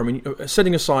they are.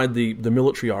 Setting aside the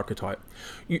military archetype,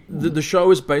 the show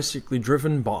is basically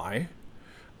driven by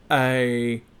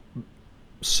a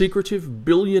secretive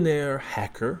billionaire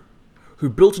hacker who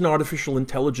built an artificial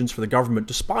intelligence for the government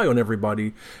to spy on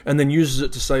everybody and then uses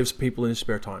it to save people in his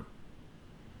spare time.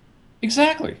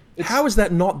 Exactly. How is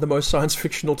that not the most science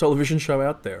fictional television show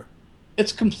out there?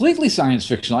 It's completely science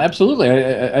fictional. Absolutely.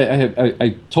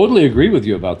 I totally agree with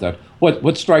you about that.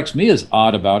 What strikes me as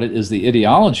odd about it is the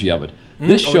ideology of it.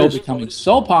 This show becoming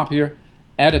so popular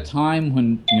at a time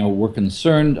when we're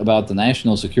concerned about the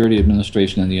National Security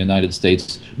Administration in the United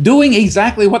States doing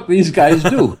exactly what these guys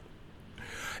do.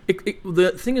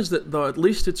 The thing is that, though, at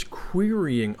least it's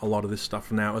querying a lot of this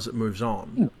stuff now as it moves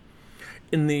on.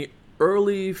 In the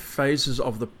early phases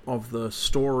of the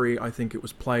story, I think it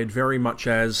was played very much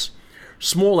as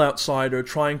small outsider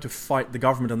trying to fight the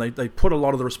government, and they put a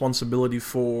lot of the responsibility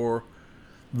for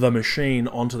the machine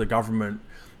onto the government.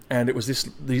 And it was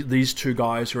these two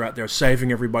guys who are out there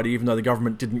saving everybody, even though the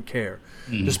government didn't care.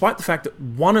 Despite the fact that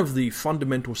one of the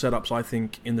fundamental setups, I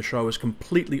think, in the show is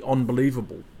completely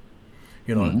unbelievable.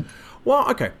 Well,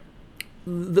 okay.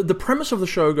 The premise of the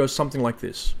show goes something like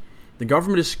this. The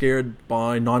government is scared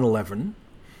by 9/11,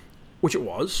 which it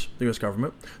was, the US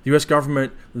government. The US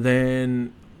government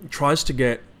then tries to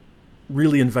get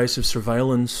really invasive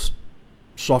surveillance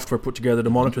software put together to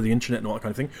monitor the internet and all that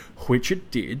kind of thing, which it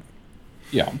did.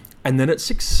 Yeah. And then it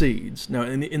succeeds. Now,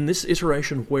 in this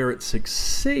iteration where it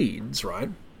succeeds, right,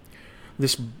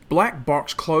 this black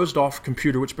box closed-off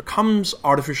computer, which becomes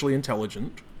artificially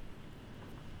intelligent,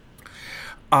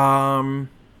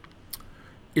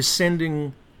 is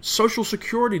sending social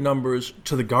security numbers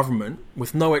to the government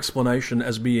with no explanation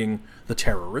as being the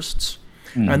terrorists.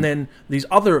 And then these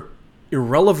other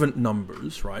irrelevant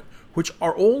numbers, right, which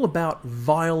are all about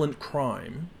violent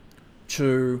crime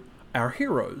to our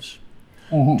heroes.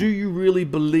 Do you really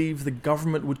believe the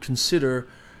government would consider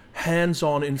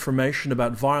hands-on information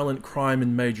about violent crime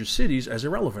in major cities as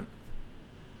irrelevant?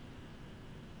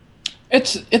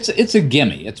 It's a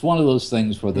gimme. It's one of those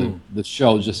things where the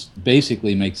show just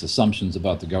basically makes assumptions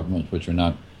about the government which are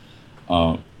not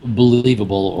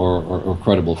believable or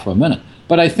credible for a minute.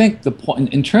 But I think the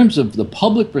point, in terms of the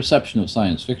public perception of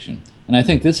science fiction, and I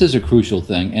think this is a crucial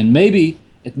thing, and maybe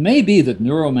it may be that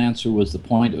Neuromancer was the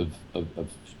point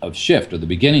of shift, or the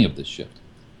beginning of this shift.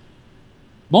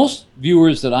 Most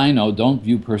viewers that I know don't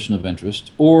view Person of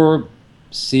Interest or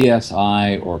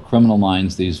CSI or Criminal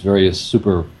Minds, these various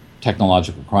super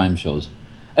technological crime shows,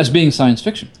 as being science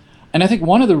fiction. And I think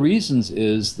one of the reasons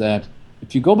is that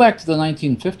if you go back to the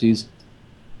 1950s,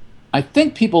 I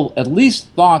think people at least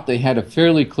thought they had a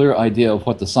fairly clear idea of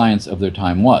what the science of their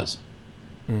time was.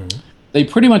 They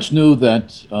pretty much knew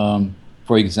that,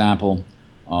 for example,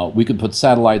 we could put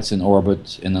satellites in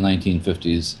orbit in the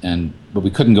 1950s, but we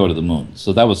couldn't go to the moon.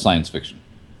 So that was science fiction.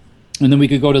 And then we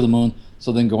could go to the moon,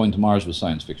 so then going to Mars was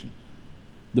science fiction.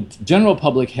 The general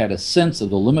public had a sense of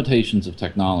the limitations of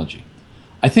technology.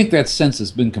 I think that sense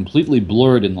has been completely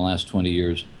blurred in the last 20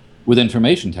 years with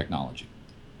information technology.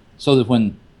 So that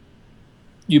when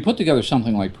you put together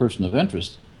something like Person of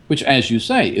Interest, which, as you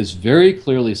say, is very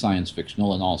clearly science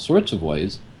fictional in all sorts of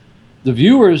ways, the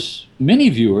viewers, many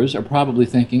viewers, are probably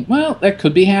thinking, well, that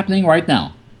could be happening right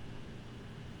now.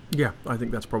 Yeah, I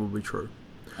think that's probably true.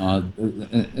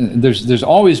 There's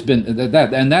always been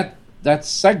that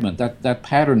segment, that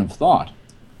pattern of thought,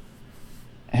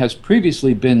 has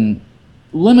previously been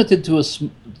limited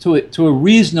to a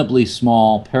reasonably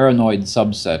small paranoid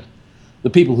subset. The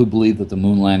people who believe that the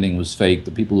moon landing was fake,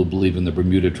 the people who believe in the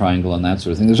Bermuda Triangle and that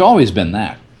sort of thing. There's always been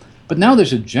that. But now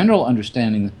there's a general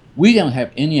understanding that we don't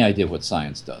have any idea what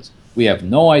science does. We have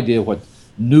no idea what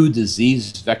new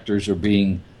disease vectors are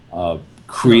being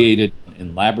created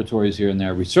in laboratories here and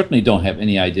there. We certainly don't have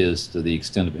any ideas to the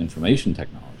extent of information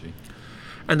technology.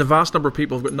 And the vast number of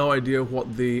people have got no idea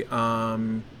what the,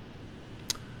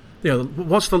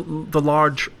 what's the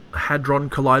Large Hadron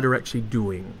Collider actually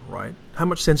doing, right? How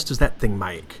much sense does that thing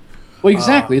make? Well,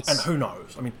 exactly. And who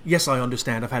knows? I mean, yes, I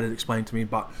understand. I've had it explained to me,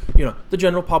 but the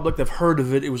general public, they've heard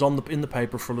of it. It was in the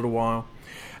paper for a little while,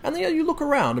 and then you look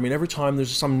around. I mean, every time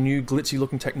there's some new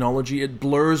glitzy-looking technology, it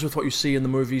blurs with what you see in the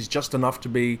movies just enough to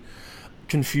be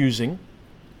confusing.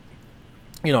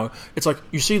 It's like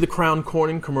you see the Crown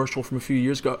Corning commercial from a few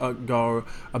years ago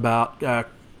about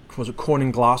was it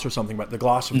Corning glass or something, about the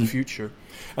glass of the future,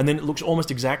 and then it looks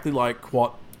almost exactly like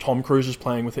what Tom Cruise is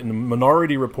playing with it in the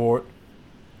Minority Report.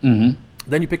 Then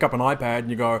you pick up an iPad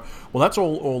and you go, well, that's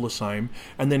all the same.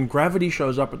 And then Gravity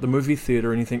shows up at the movie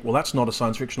theater and you think, well, that's not a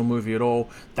science fictional movie at all.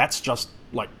 That's just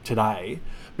like today,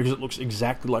 because it looks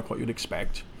exactly like what you'd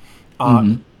expect.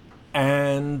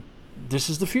 And this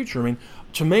is the future. I mean,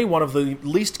 to me, one of the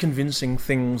least convincing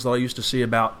things that I used to see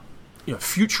about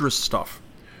futurist stuff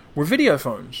were video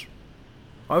phones.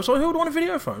 I was like, who would want a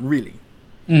video phone, really?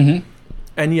 And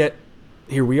yet,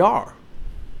 here we are.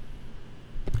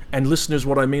 And listeners,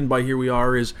 what I mean by here we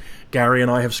are is Gary and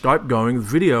I have Skype going,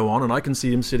 video on, and I can see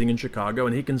him sitting in Chicago,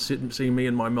 and he can see me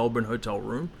in my Melbourne hotel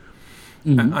room.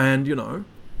 And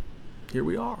here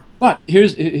we are. But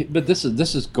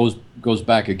this goes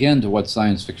back again to what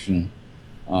science fiction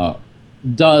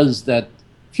does that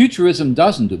futurism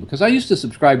doesn't do. Because I used to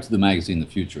subscribe to the magazine The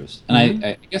Futurist, and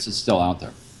I guess it's still out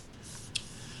there.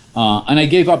 And I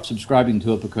gave up subscribing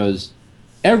to it because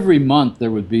every month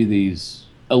there would be these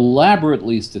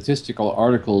elaborately statistical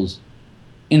articles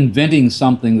inventing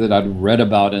something that I'd read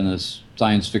about in a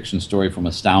science fiction story from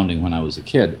Astounding when I was a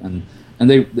kid, and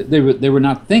they were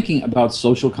not thinking about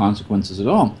social consequences at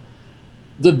all.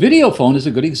 The video phone is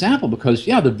a good example because,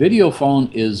 yeah, the video phone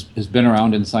has been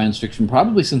around in science fiction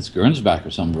probably since Gernsback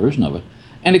or some version of it,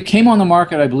 and it came on the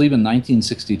market, I believe, in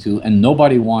 1962, and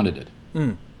nobody wanted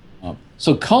it.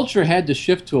 So culture had to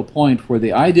shift to a point where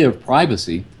the idea of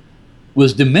privacy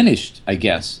was diminished, I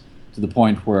guess, to the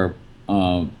point where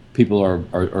people are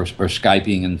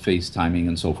Skyping and FaceTiming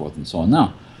and so forth and so on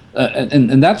now.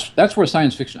 And that's where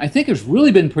science fiction, I think, has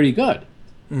really been pretty good,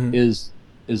 is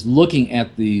looking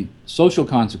at the social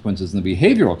consequences and the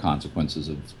behavioral consequences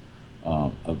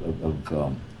of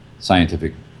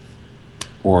scientific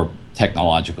or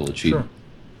technological achievement. Sure.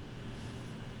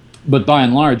 But by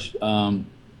and large,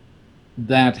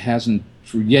 that hasn't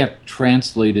yet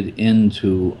translated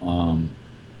into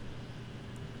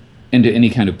any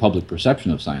kind of public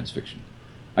perception of science fiction.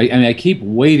 I keep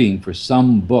waiting for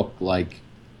some book like,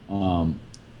 well,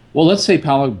 let's say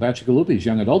Paolo Bacigalupi's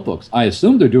young adult books. I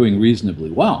assume they're doing reasonably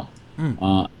well.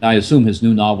 I assume his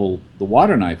new novel, The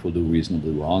Water Knife, will do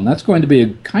reasonably well, and that's going to be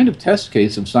a kind of test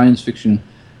case of science fiction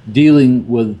dealing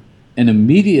with an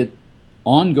immediate,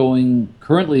 ongoing,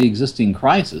 currently existing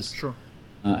crisis. Sure.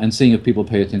 And seeing if people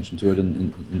pay attention to it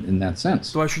in that sense.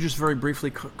 So I should just very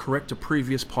briefly correct a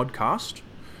previous podcast.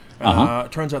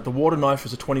 It turns out The Water Knife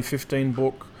is a 2015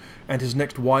 book, and his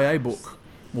next YA book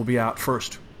will be out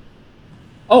first.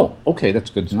 Oh, okay,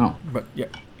 that's good to know. But yeah.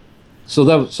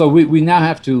 So we now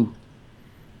have to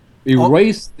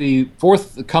erase the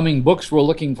forthcoming books we're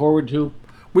looking forward to.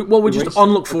 We just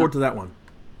look forward to that one.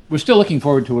 We're still looking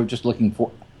forward to it. Just looking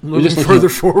further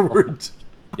forward.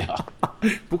 Yeah.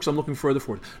 Books I'm looking further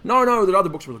forward to. No, there are other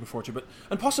books we're looking forward to,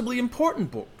 and possibly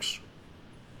important books,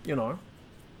 you know.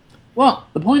 Well,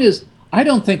 the point is, I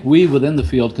don't think we within the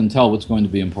field can tell what's going to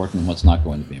be important and what's not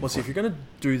going to be important. Well, see, if you're going to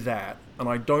do that, and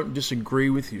I don't disagree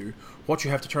with you, what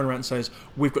you have to turn around and say is,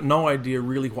 we've got no idea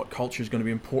really what culture is going to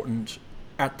be important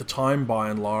at the time, by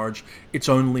and large. It's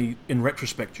only in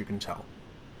retrospect you can tell.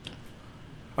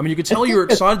 I mean, you could tell you were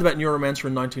excited about Neuromancer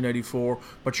in 1984,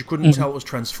 but you couldn't tell it was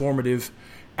transformative,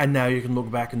 and now you can look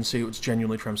back and see it was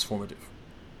genuinely transformative.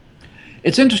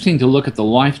 It's interesting to look at the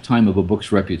lifetime of a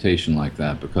book's reputation like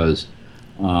that, because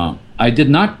I did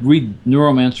not read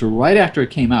Neuromancer right after it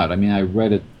came out. I mean, I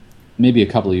read it maybe a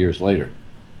couple of years later.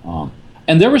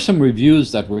 And there were some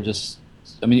reviews that were just,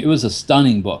 I mean, it was a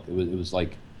stunning book. It was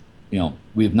like, you know,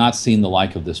 we have not seen the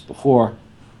like of this before.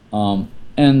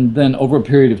 And then over a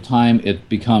period of time, it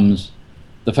becomes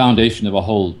the foundation of a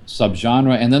whole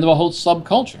subgenre and then of a whole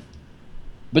subculture.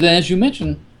 But then, as you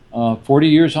mentioned, 40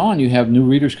 years on, you have new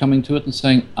readers coming to it and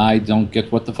saying, I don't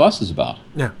get what the fuss is about.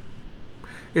 Yeah.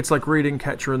 It's like reading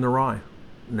Catcher in the Rye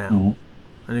now.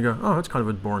 And you go, oh, that's kind of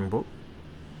a boring book.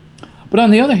 But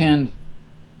on the other hand,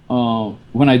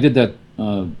 when I did that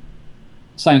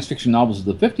science fiction novels of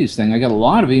the 50s thing, I got a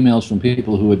lot of emails from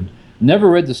people who had never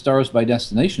read The Stars by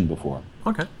Destination before.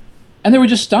 Okay. And they were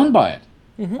just stunned by it.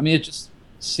 I mean, it just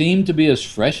seemed to be as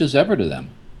fresh as ever to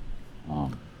them.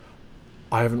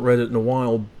 I haven't read it in a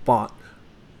while, but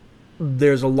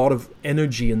there's a lot of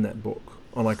energy in that book,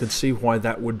 and I could see why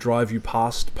that would drive you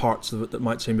past parts of it that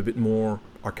might seem a bit more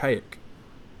archaic.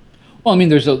 Well, I mean,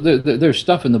 there's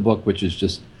stuff in the book which is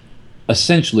just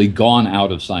essentially gone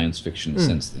out of science fiction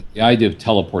since then. The idea of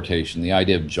teleportation, the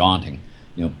idea of jaunting.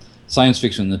 You know, science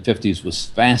fiction in the 50s was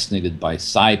fascinated by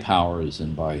psi powers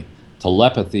and by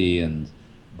telepathy and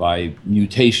by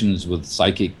mutations with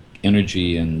psychic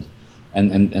energy and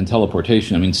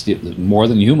teleportation. I mean, More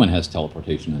Than Human has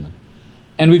teleportation in it,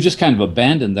 and we've just kind of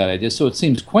abandoned that idea. So it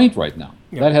seems quaint right now.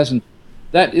 Yeah.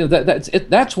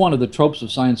 That's one of the tropes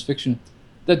of science fiction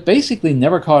that basically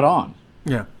never caught on.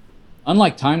 Yeah.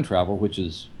 Unlike time travel, which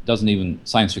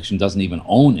science fiction doesn't even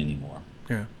own anymore.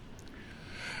 Yeah.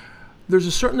 There's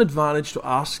a certain advantage to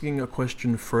asking a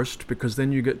question first, because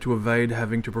then you get to evade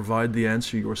having to provide the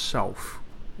answer yourself.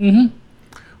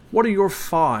 What are your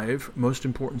 5 most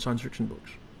important science fiction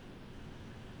books?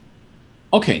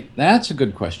 Okay, that's a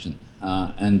good question.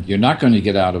 And you're not going to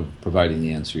get out of providing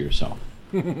the answer yourself.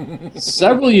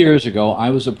 Several years ago, I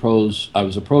was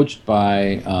approached by,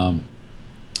 it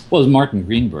was Martin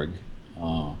Greenberg,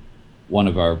 one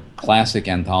of our classic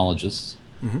anthologists,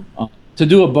 to to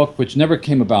do a book which never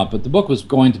came about, but the book was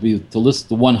going to be to list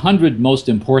the 100 most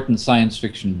important science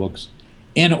fiction books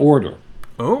in order.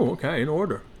 Oh, okay, in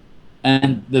order.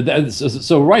 And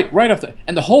so right off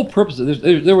and the whole purpose of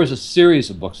there was a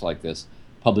series of books like this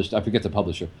published. I forget the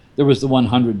publisher. There was the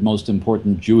 100 most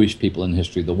important Jewish people in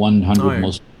history, the 100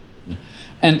 most,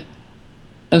 and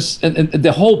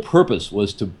the whole purpose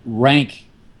was to rank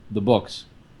the books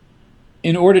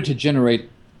in order to generate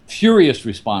furious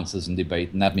responses and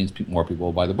debate, and that means more people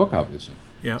will buy the book, obviously.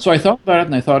 Yeah. So I thought about it,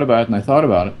 and I thought about it, and I thought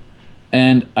about it,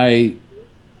 and I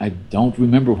don't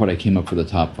remember what I came up for the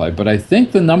top 5, but I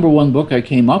think the number 1 book I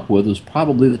came up with was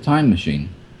probably The Time Machine.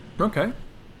 Okay.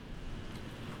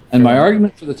 And my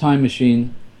argument for The Time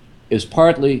Machine is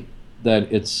partly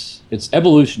that it's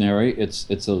evolutionary.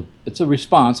 It's a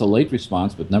response, a late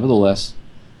response, but nevertheless,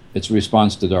 it's a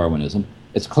response to Darwinism.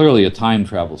 It's clearly a time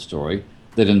travel story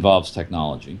that involves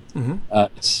technology. Mm-hmm.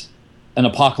 It's an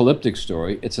apocalyptic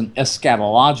story. It's an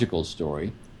eschatological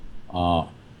story.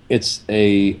 It's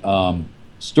a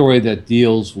story that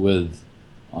deals with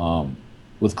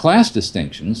class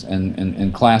distinctions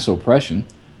and class oppression,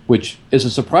 which is a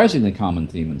surprisingly common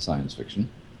theme in science fiction.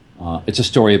 It's a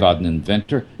story about an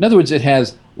inventor. In other words, it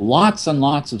has lots and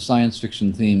lots of science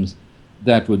fiction themes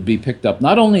that would be picked up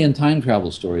not only in time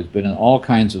travel stories, but in all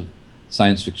kinds of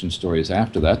science fiction stories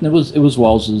after that. And it was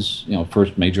Wells's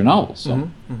first major novel. So,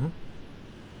 mm-hmm.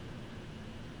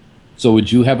 So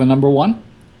would you have a number 1?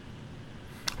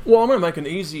 Well, I'm going to make an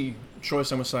easy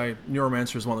choice. I'm going to say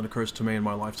Neuromancer is one that occurs to me in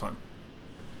my lifetime.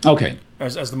 Okay.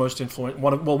 As the most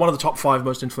one of the top 5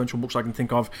 most influential books I can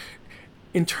think of,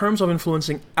 in terms of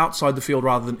influencing outside the field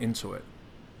rather than into it.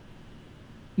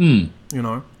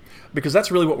 Because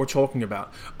that's really what we're talking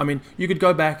about. I mean, you could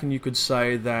go back and you could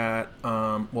say that, if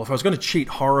I was going to cheat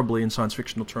horribly in science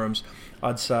fictional terms,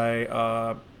 I'd say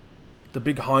the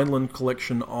big Heinlein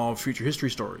collection of future history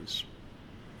stories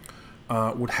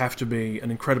would have to be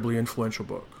an incredibly influential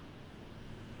book.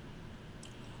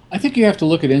 I think you have to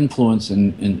look at influence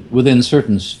within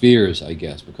certain spheres, I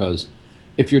guess, because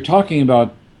if you're talking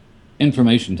about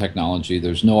information technology,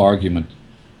 there's no argument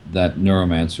that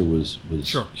Neuromancer was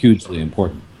Sure. hugely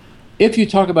important. If you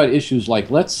talk about issues like,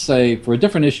 let's say, for a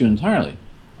different issue entirely,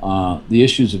 the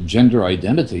issues of gender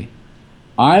identity,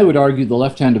 I would argue The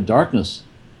Left Hand of Darkness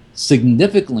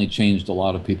significantly changed a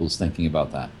lot of people's thinking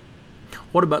about that.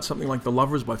 What about something like The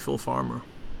Lovers by Phil Farmer?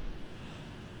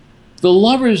 The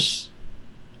Lovers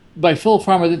by Phil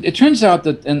Farmer, it turns out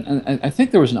that, and I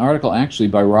think there was an article actually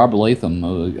by Rob Latham,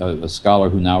 a scholar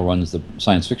who now runs the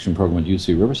science fiction program at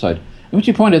UC Riverside, in which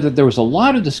he pointed that there was a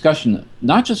lot of discussion,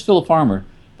 not just Phil Farmer,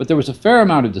 but there was a fair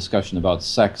amount of discussion about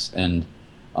sex and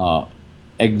I'm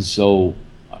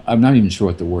not even sure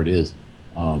what the word is,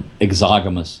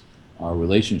 exogamous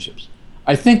relationships.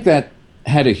 I think that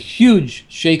had a huge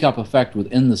shake-up effect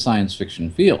within the science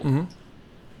fiction field. Mm-hmm.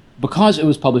 Because it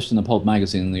was published in the pulp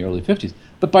magazine in the early 50s.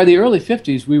 But by the early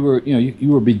 50s, we were, you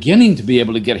were beginning to be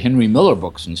able to get Henry Miller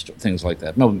books and things like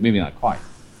that. No, maybe not quite.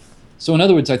 So in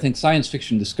other words, I think science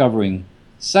fiction discovering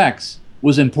sex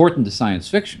was important to science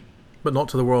fiction. But not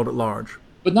to the world at large.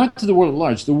 But not to the world at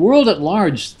large. The world at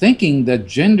large, thinking that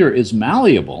gender is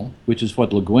malleable, which is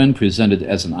what Le Guin presented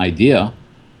as an idea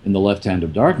in The Left Hand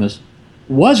of Darkness,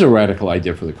 was a radical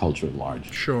idea for the culture at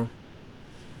large. Sure.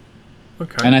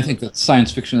 Okay. And I think that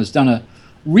science fiction has done a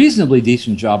reasonably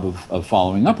decent job of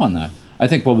following up on that. I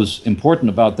think what was important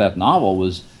about that novel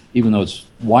was, even though it's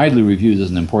widely reviewed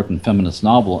as an important feminist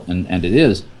novel, and it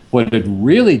is, what it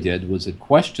really did was it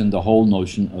questioned the whole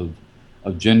notion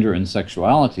of gender and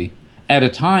sexuality at a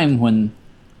time when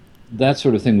that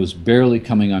sort of thing was barely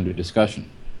coming under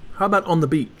discussion. How about On the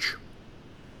Beach?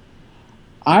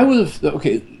 I would have,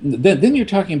 okay, then you're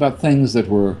talking about things that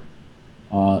were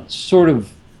sort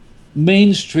of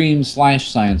mainstream /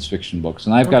 science fiction books,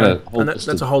 and I've got a whole list.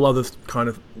 That's a whole other kind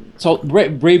of... So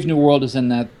Brave New World is in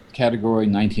that category,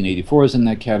 1984 is in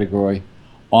that category,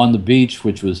 On the Beach,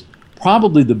 which was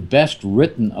probably the best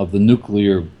written of the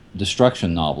nuclear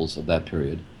destruction novels of that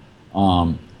period.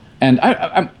 And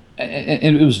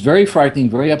it was very frightening,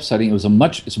 very upsetting. It's a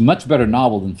much better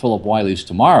novel than Philip Wiley's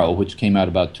Tomorrow, which came out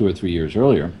about 2 or 3 years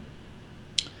earlier,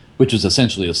 which was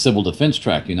essentially a civil defense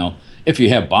track. If you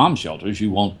have bomb shelters,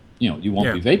 you won't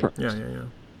be vaporized. Yeah.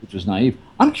 Which was naive.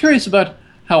 I'm curious about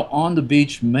how On the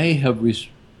Beach may have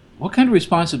what kind of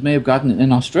response it may have gotten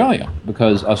in Australia,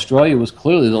 because Australia was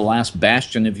clearly the last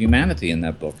bastion of humanity in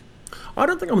that book. I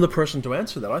don't think I'm the person to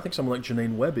answer that. I think someone like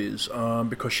Janine Webb is,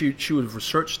 because she would have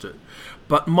researched it.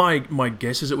 But my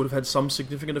guess is it would have had some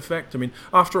significant effect. I mean,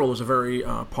 after all, it was a very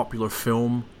popular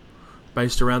film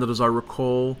based around it, as I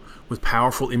recall, with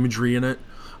powerful imagery in it.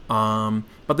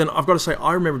 But then I've got to say,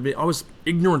 I remember I was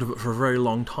ignorant of it for a very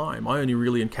long time. I only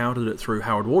really encountered it through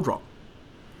Howard Wardrop.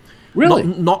 Really?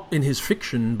 Not in his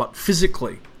fiction, but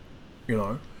physically,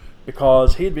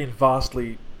 because he had been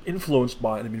vastly influenced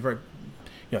by it. It had been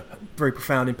very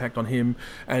profound impact on him.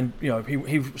 And,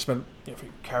 he spent, he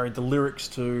carried the lyrics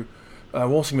to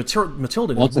Waltzing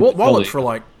Matilda in his wallet for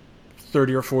like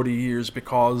 30 or 40 years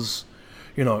because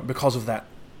of that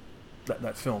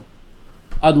film.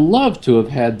 I'd love to have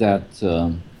had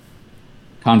that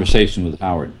conversation with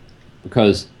Howard,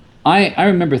 because I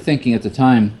remember thinking at the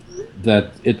time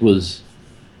that it was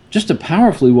just a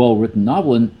powerfully well-written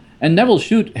novel, and Neville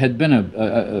Shute had been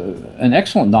an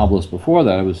excellent novelist before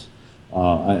that.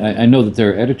 I know that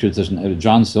their editors,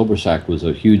 John Silbersack, was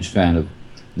a huge fan of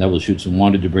Neville Shute's and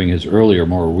wanted to bring his earlier,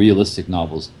 more realistic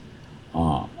novels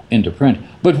into print.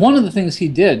 But one of the things he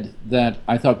did that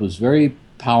I thought was very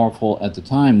powerful at the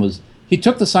time was he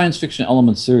took the science fiction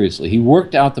elements seriously. He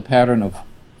worked out the pattern of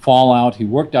fallout. He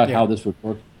worked out how this would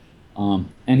work.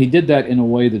 And he did that in a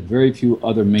way that very few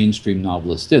other mainstream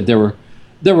novelists did. There were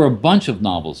a bunch of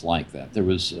novels like that. There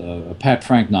was a Pat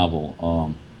Frank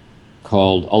novel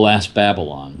called Alas,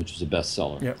 Babylon, which was a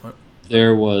bestseller. Yeah.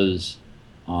 There was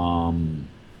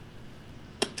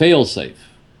Failsafe,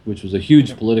 which was a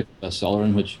huge political bestseller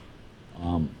in which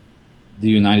the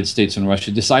United States and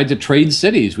Russia decide to trade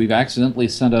cities. We've accidentally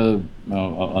sent a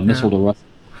missile to Russia.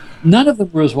 None of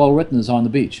them were as well written as On the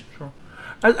Beach. Sure.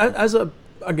 As a,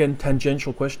 again,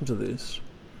 tangential question to this,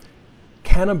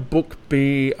 can a book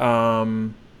be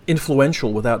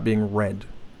influential without being read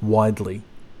widely?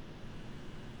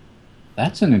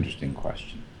 That's an interesting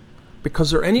question.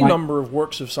 Because there are any number of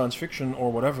works of science fiction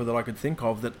or whatever that I could think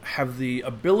of that have the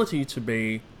ability to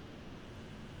be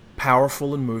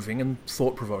powerful and moving and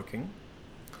thought-provoking.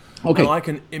 Okay. And I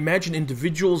can imagine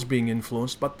individuals being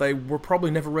influenced, but they were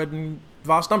probably never read in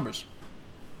vast numbers.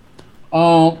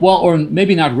 Or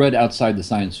maybe not read outside the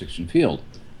science fiction field.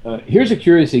 Here's a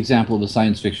curious example of a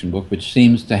science fiction book which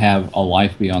seems to have a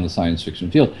life beyond the science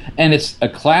fiction field. And it's a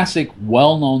classic,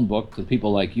 well-known book to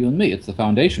people like you and me. It's the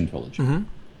Foundation trilogy. Mm-hmm.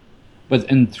 But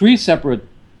in 3 separate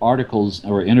articles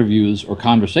or interviews or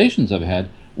conversations I've had,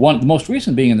 the most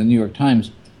recent being in the New York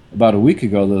Times about a week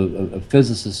ago, a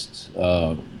physicist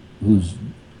who's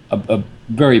a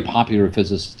very popular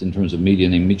physicist in terms of media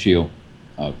named Michio,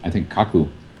 I think Kaku,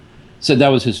 said that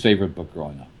was his favorite book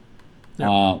growing up.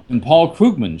 Yeah. When Paul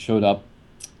Krugman showed up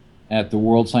at the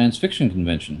World Science Fiction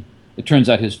Convention, it turns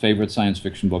out his favorite science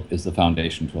fiction book is the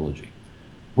Foundation trilogy.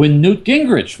 When Newt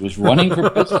Gingrich was running for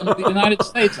president of the United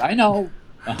States, I know.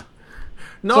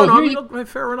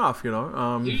 Fair enough,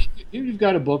 Here you've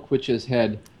got a book which has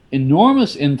had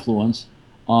enormous influence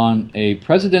on a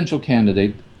presidential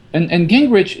candidate, and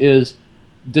Gingrich is,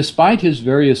 despite his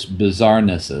various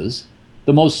bizarrenesses,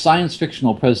 the most science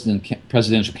fictional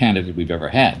presidential candidate we've ever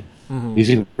had. Mm-hmm. He's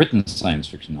even written science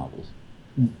fiction novels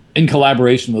in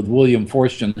collaboration with William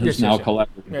Forstchen, who's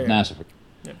collaborating with NASA.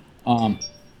 Yeah.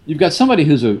 You've got somebody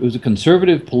who's a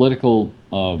conservative political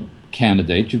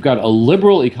candidate. You've got a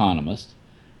liberal economist,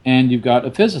 and you've got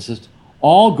a physicist,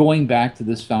 all going back to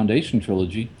this Foundation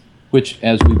trilogy, which,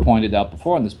 as we pointed out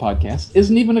before on this podcast,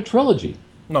 isn't even a trilogy.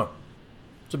 No,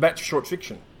 it's a batch of short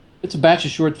fiction. It's a batch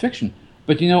of short fiction.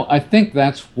 But, I think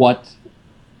that's what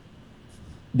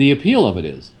the appeal of it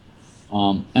is.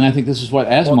 And I think this is what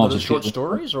Asimov's... What, short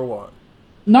stories or what?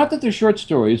 Not that they're short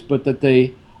stories, but that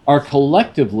they are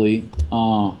collectively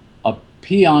a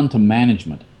paean to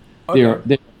management. Okay.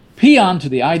 They're paean to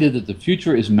the idea that the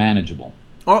future is manageable.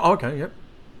 Oh, okay, yep.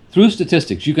 Through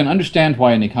statistics. You can understand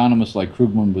why an economist like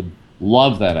Krugman would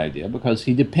love that idea, because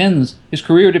his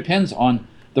career depends on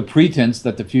the pretense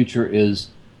that the future is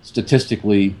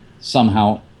statistically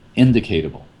somehow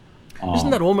indicatable.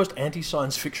 Isn't that almost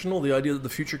anti-science fictional, the idea that the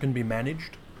future can be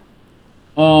managed?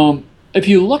 If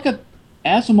you look at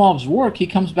Asimov's work, he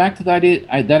comes back to that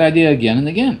idea again and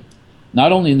again.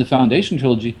 Not only in the Foundation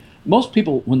trilogy, most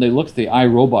people, when they look at the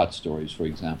iRobot stories, for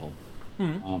example,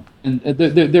 and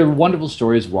they're wonderful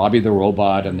stories, Robbie the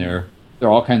Robot, and they're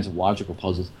all kinds of logical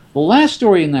puzzles. The last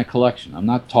story in that collection, I'm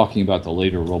not talking about the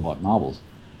later robot novels,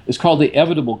 is called The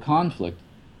Evitable Conflict,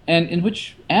 and in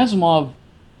which Asimov,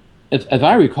 if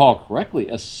I recall correctly,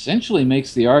 essentially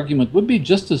makes the argument would be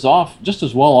just as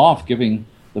well off giving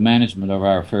the management of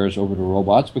our affairs over to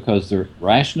robots, because they're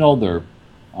rational,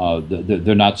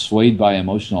 they're not swayed by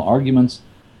emotional arguments.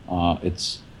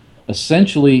 It's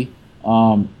essentially,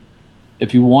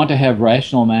 if you want to have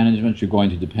rational management, you're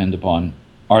going to depend upon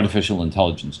artificial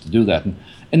intelligence to do that. And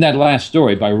in that last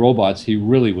story, by robots, he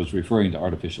really was referring to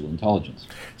artificial intelligence.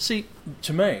 See,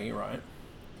 to me, right,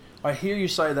 I hear you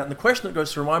say that, and the question that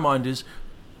goes through my mind is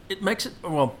it makes it,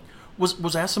 well, was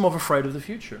Asimov afraid of the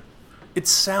future? It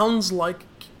sounds like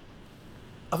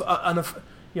an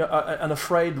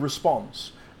afraid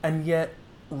response, and yet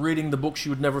reading the books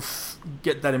you would never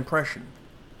get that impression.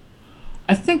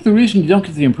 I think the reason you don't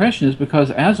get the impression is because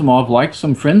Asimov, like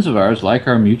some friends of ours, like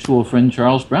our mutual friend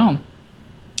Charles Brown,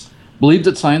 believed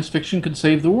that science fiction could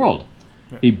save the world.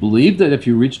 Yeah. He believed that if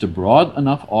you reached a broad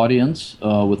enough audience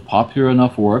with popular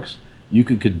enough works, you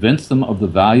could convince them of the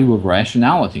value of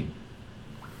rationality.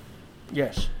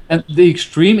 Yes. And the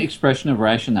extreme expression of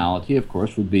rationality, of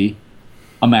course, would be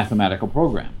a mathematical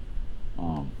program.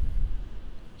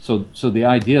 So the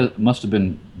idea must have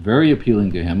been very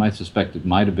appealing to him. I suspect it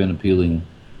might have been appealing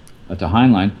to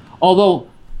Heinlein. Although,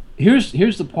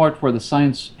 here's the part where the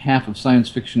science half of science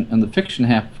fiction and the fiction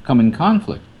half come in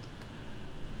conflict.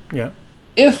 Yeah.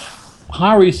 If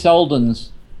Hari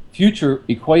Seldon's future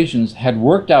equations had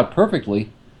worked out perfectly,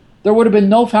 there would have been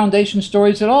no Foundation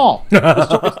stories at all. The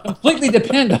stories completely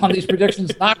depend on these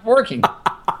predictions not working.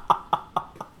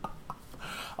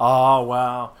 Oh,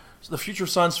 wow. So the future of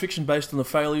science fiction based on the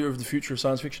failure of the future of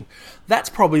science fiction. That's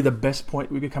probably the best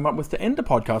point we could come up with to end the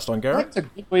podcast on, Garrett. That's a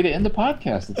good way to end the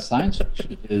podcast. That science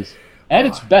fiction is at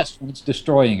its best when it's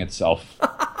destroying itself.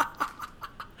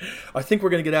 I think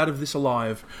we're going to get out of this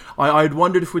alive. I'd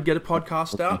wondered if we'd get a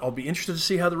podcast out. I'll be interested to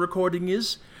see how the recording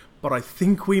is, but I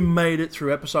think we made it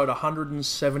through episode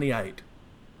 178.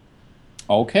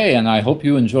 Okay, and I hope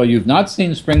you enjoy. You've not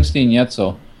seen Springsteen yet,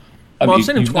 so... I've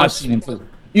seen him twice.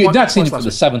 You've not seen him for the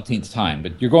 17th time,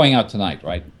 but you're going out tonight,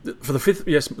 right? For the 5th,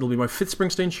 yes, it'll be my 5th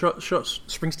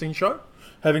Springsteen show.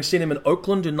 Having seen him in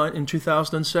Oakland in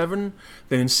 2007,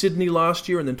 then in Sydney last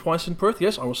year, and then twice in Perth.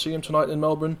 Yes, I will see him tonight in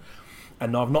Melbourne.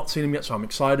 And I've not seen him yet, so I'm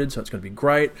excited, so it's going to be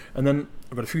great. And then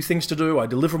I've got a few things to do. I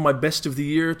deliver my best of the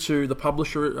year to the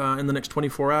publisher in the next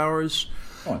 24 hours.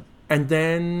 Oh. And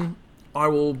then I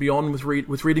will be on with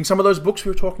reading some of those books we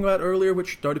were talking about earlier,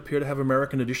 which don't appear to have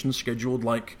American editions scheduled,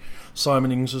 like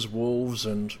Simon Ings's Wolves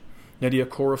and Nnedi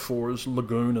Okorafor's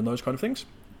Lagoon and those kind of things.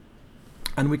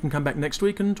 And we can come back next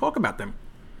week and talk about them.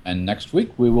 And next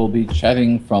week we will be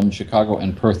chatting from Chicago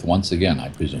and Perth once again, I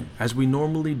presume. As we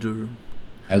normally do.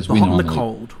 As the we hot normally... and the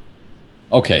cold.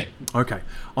 Okay. Okay.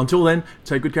 Until then,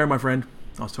 take good care, my friend.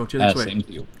 I'll talk to you next week. Same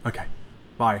to you. Okay.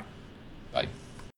 Bye. Bye.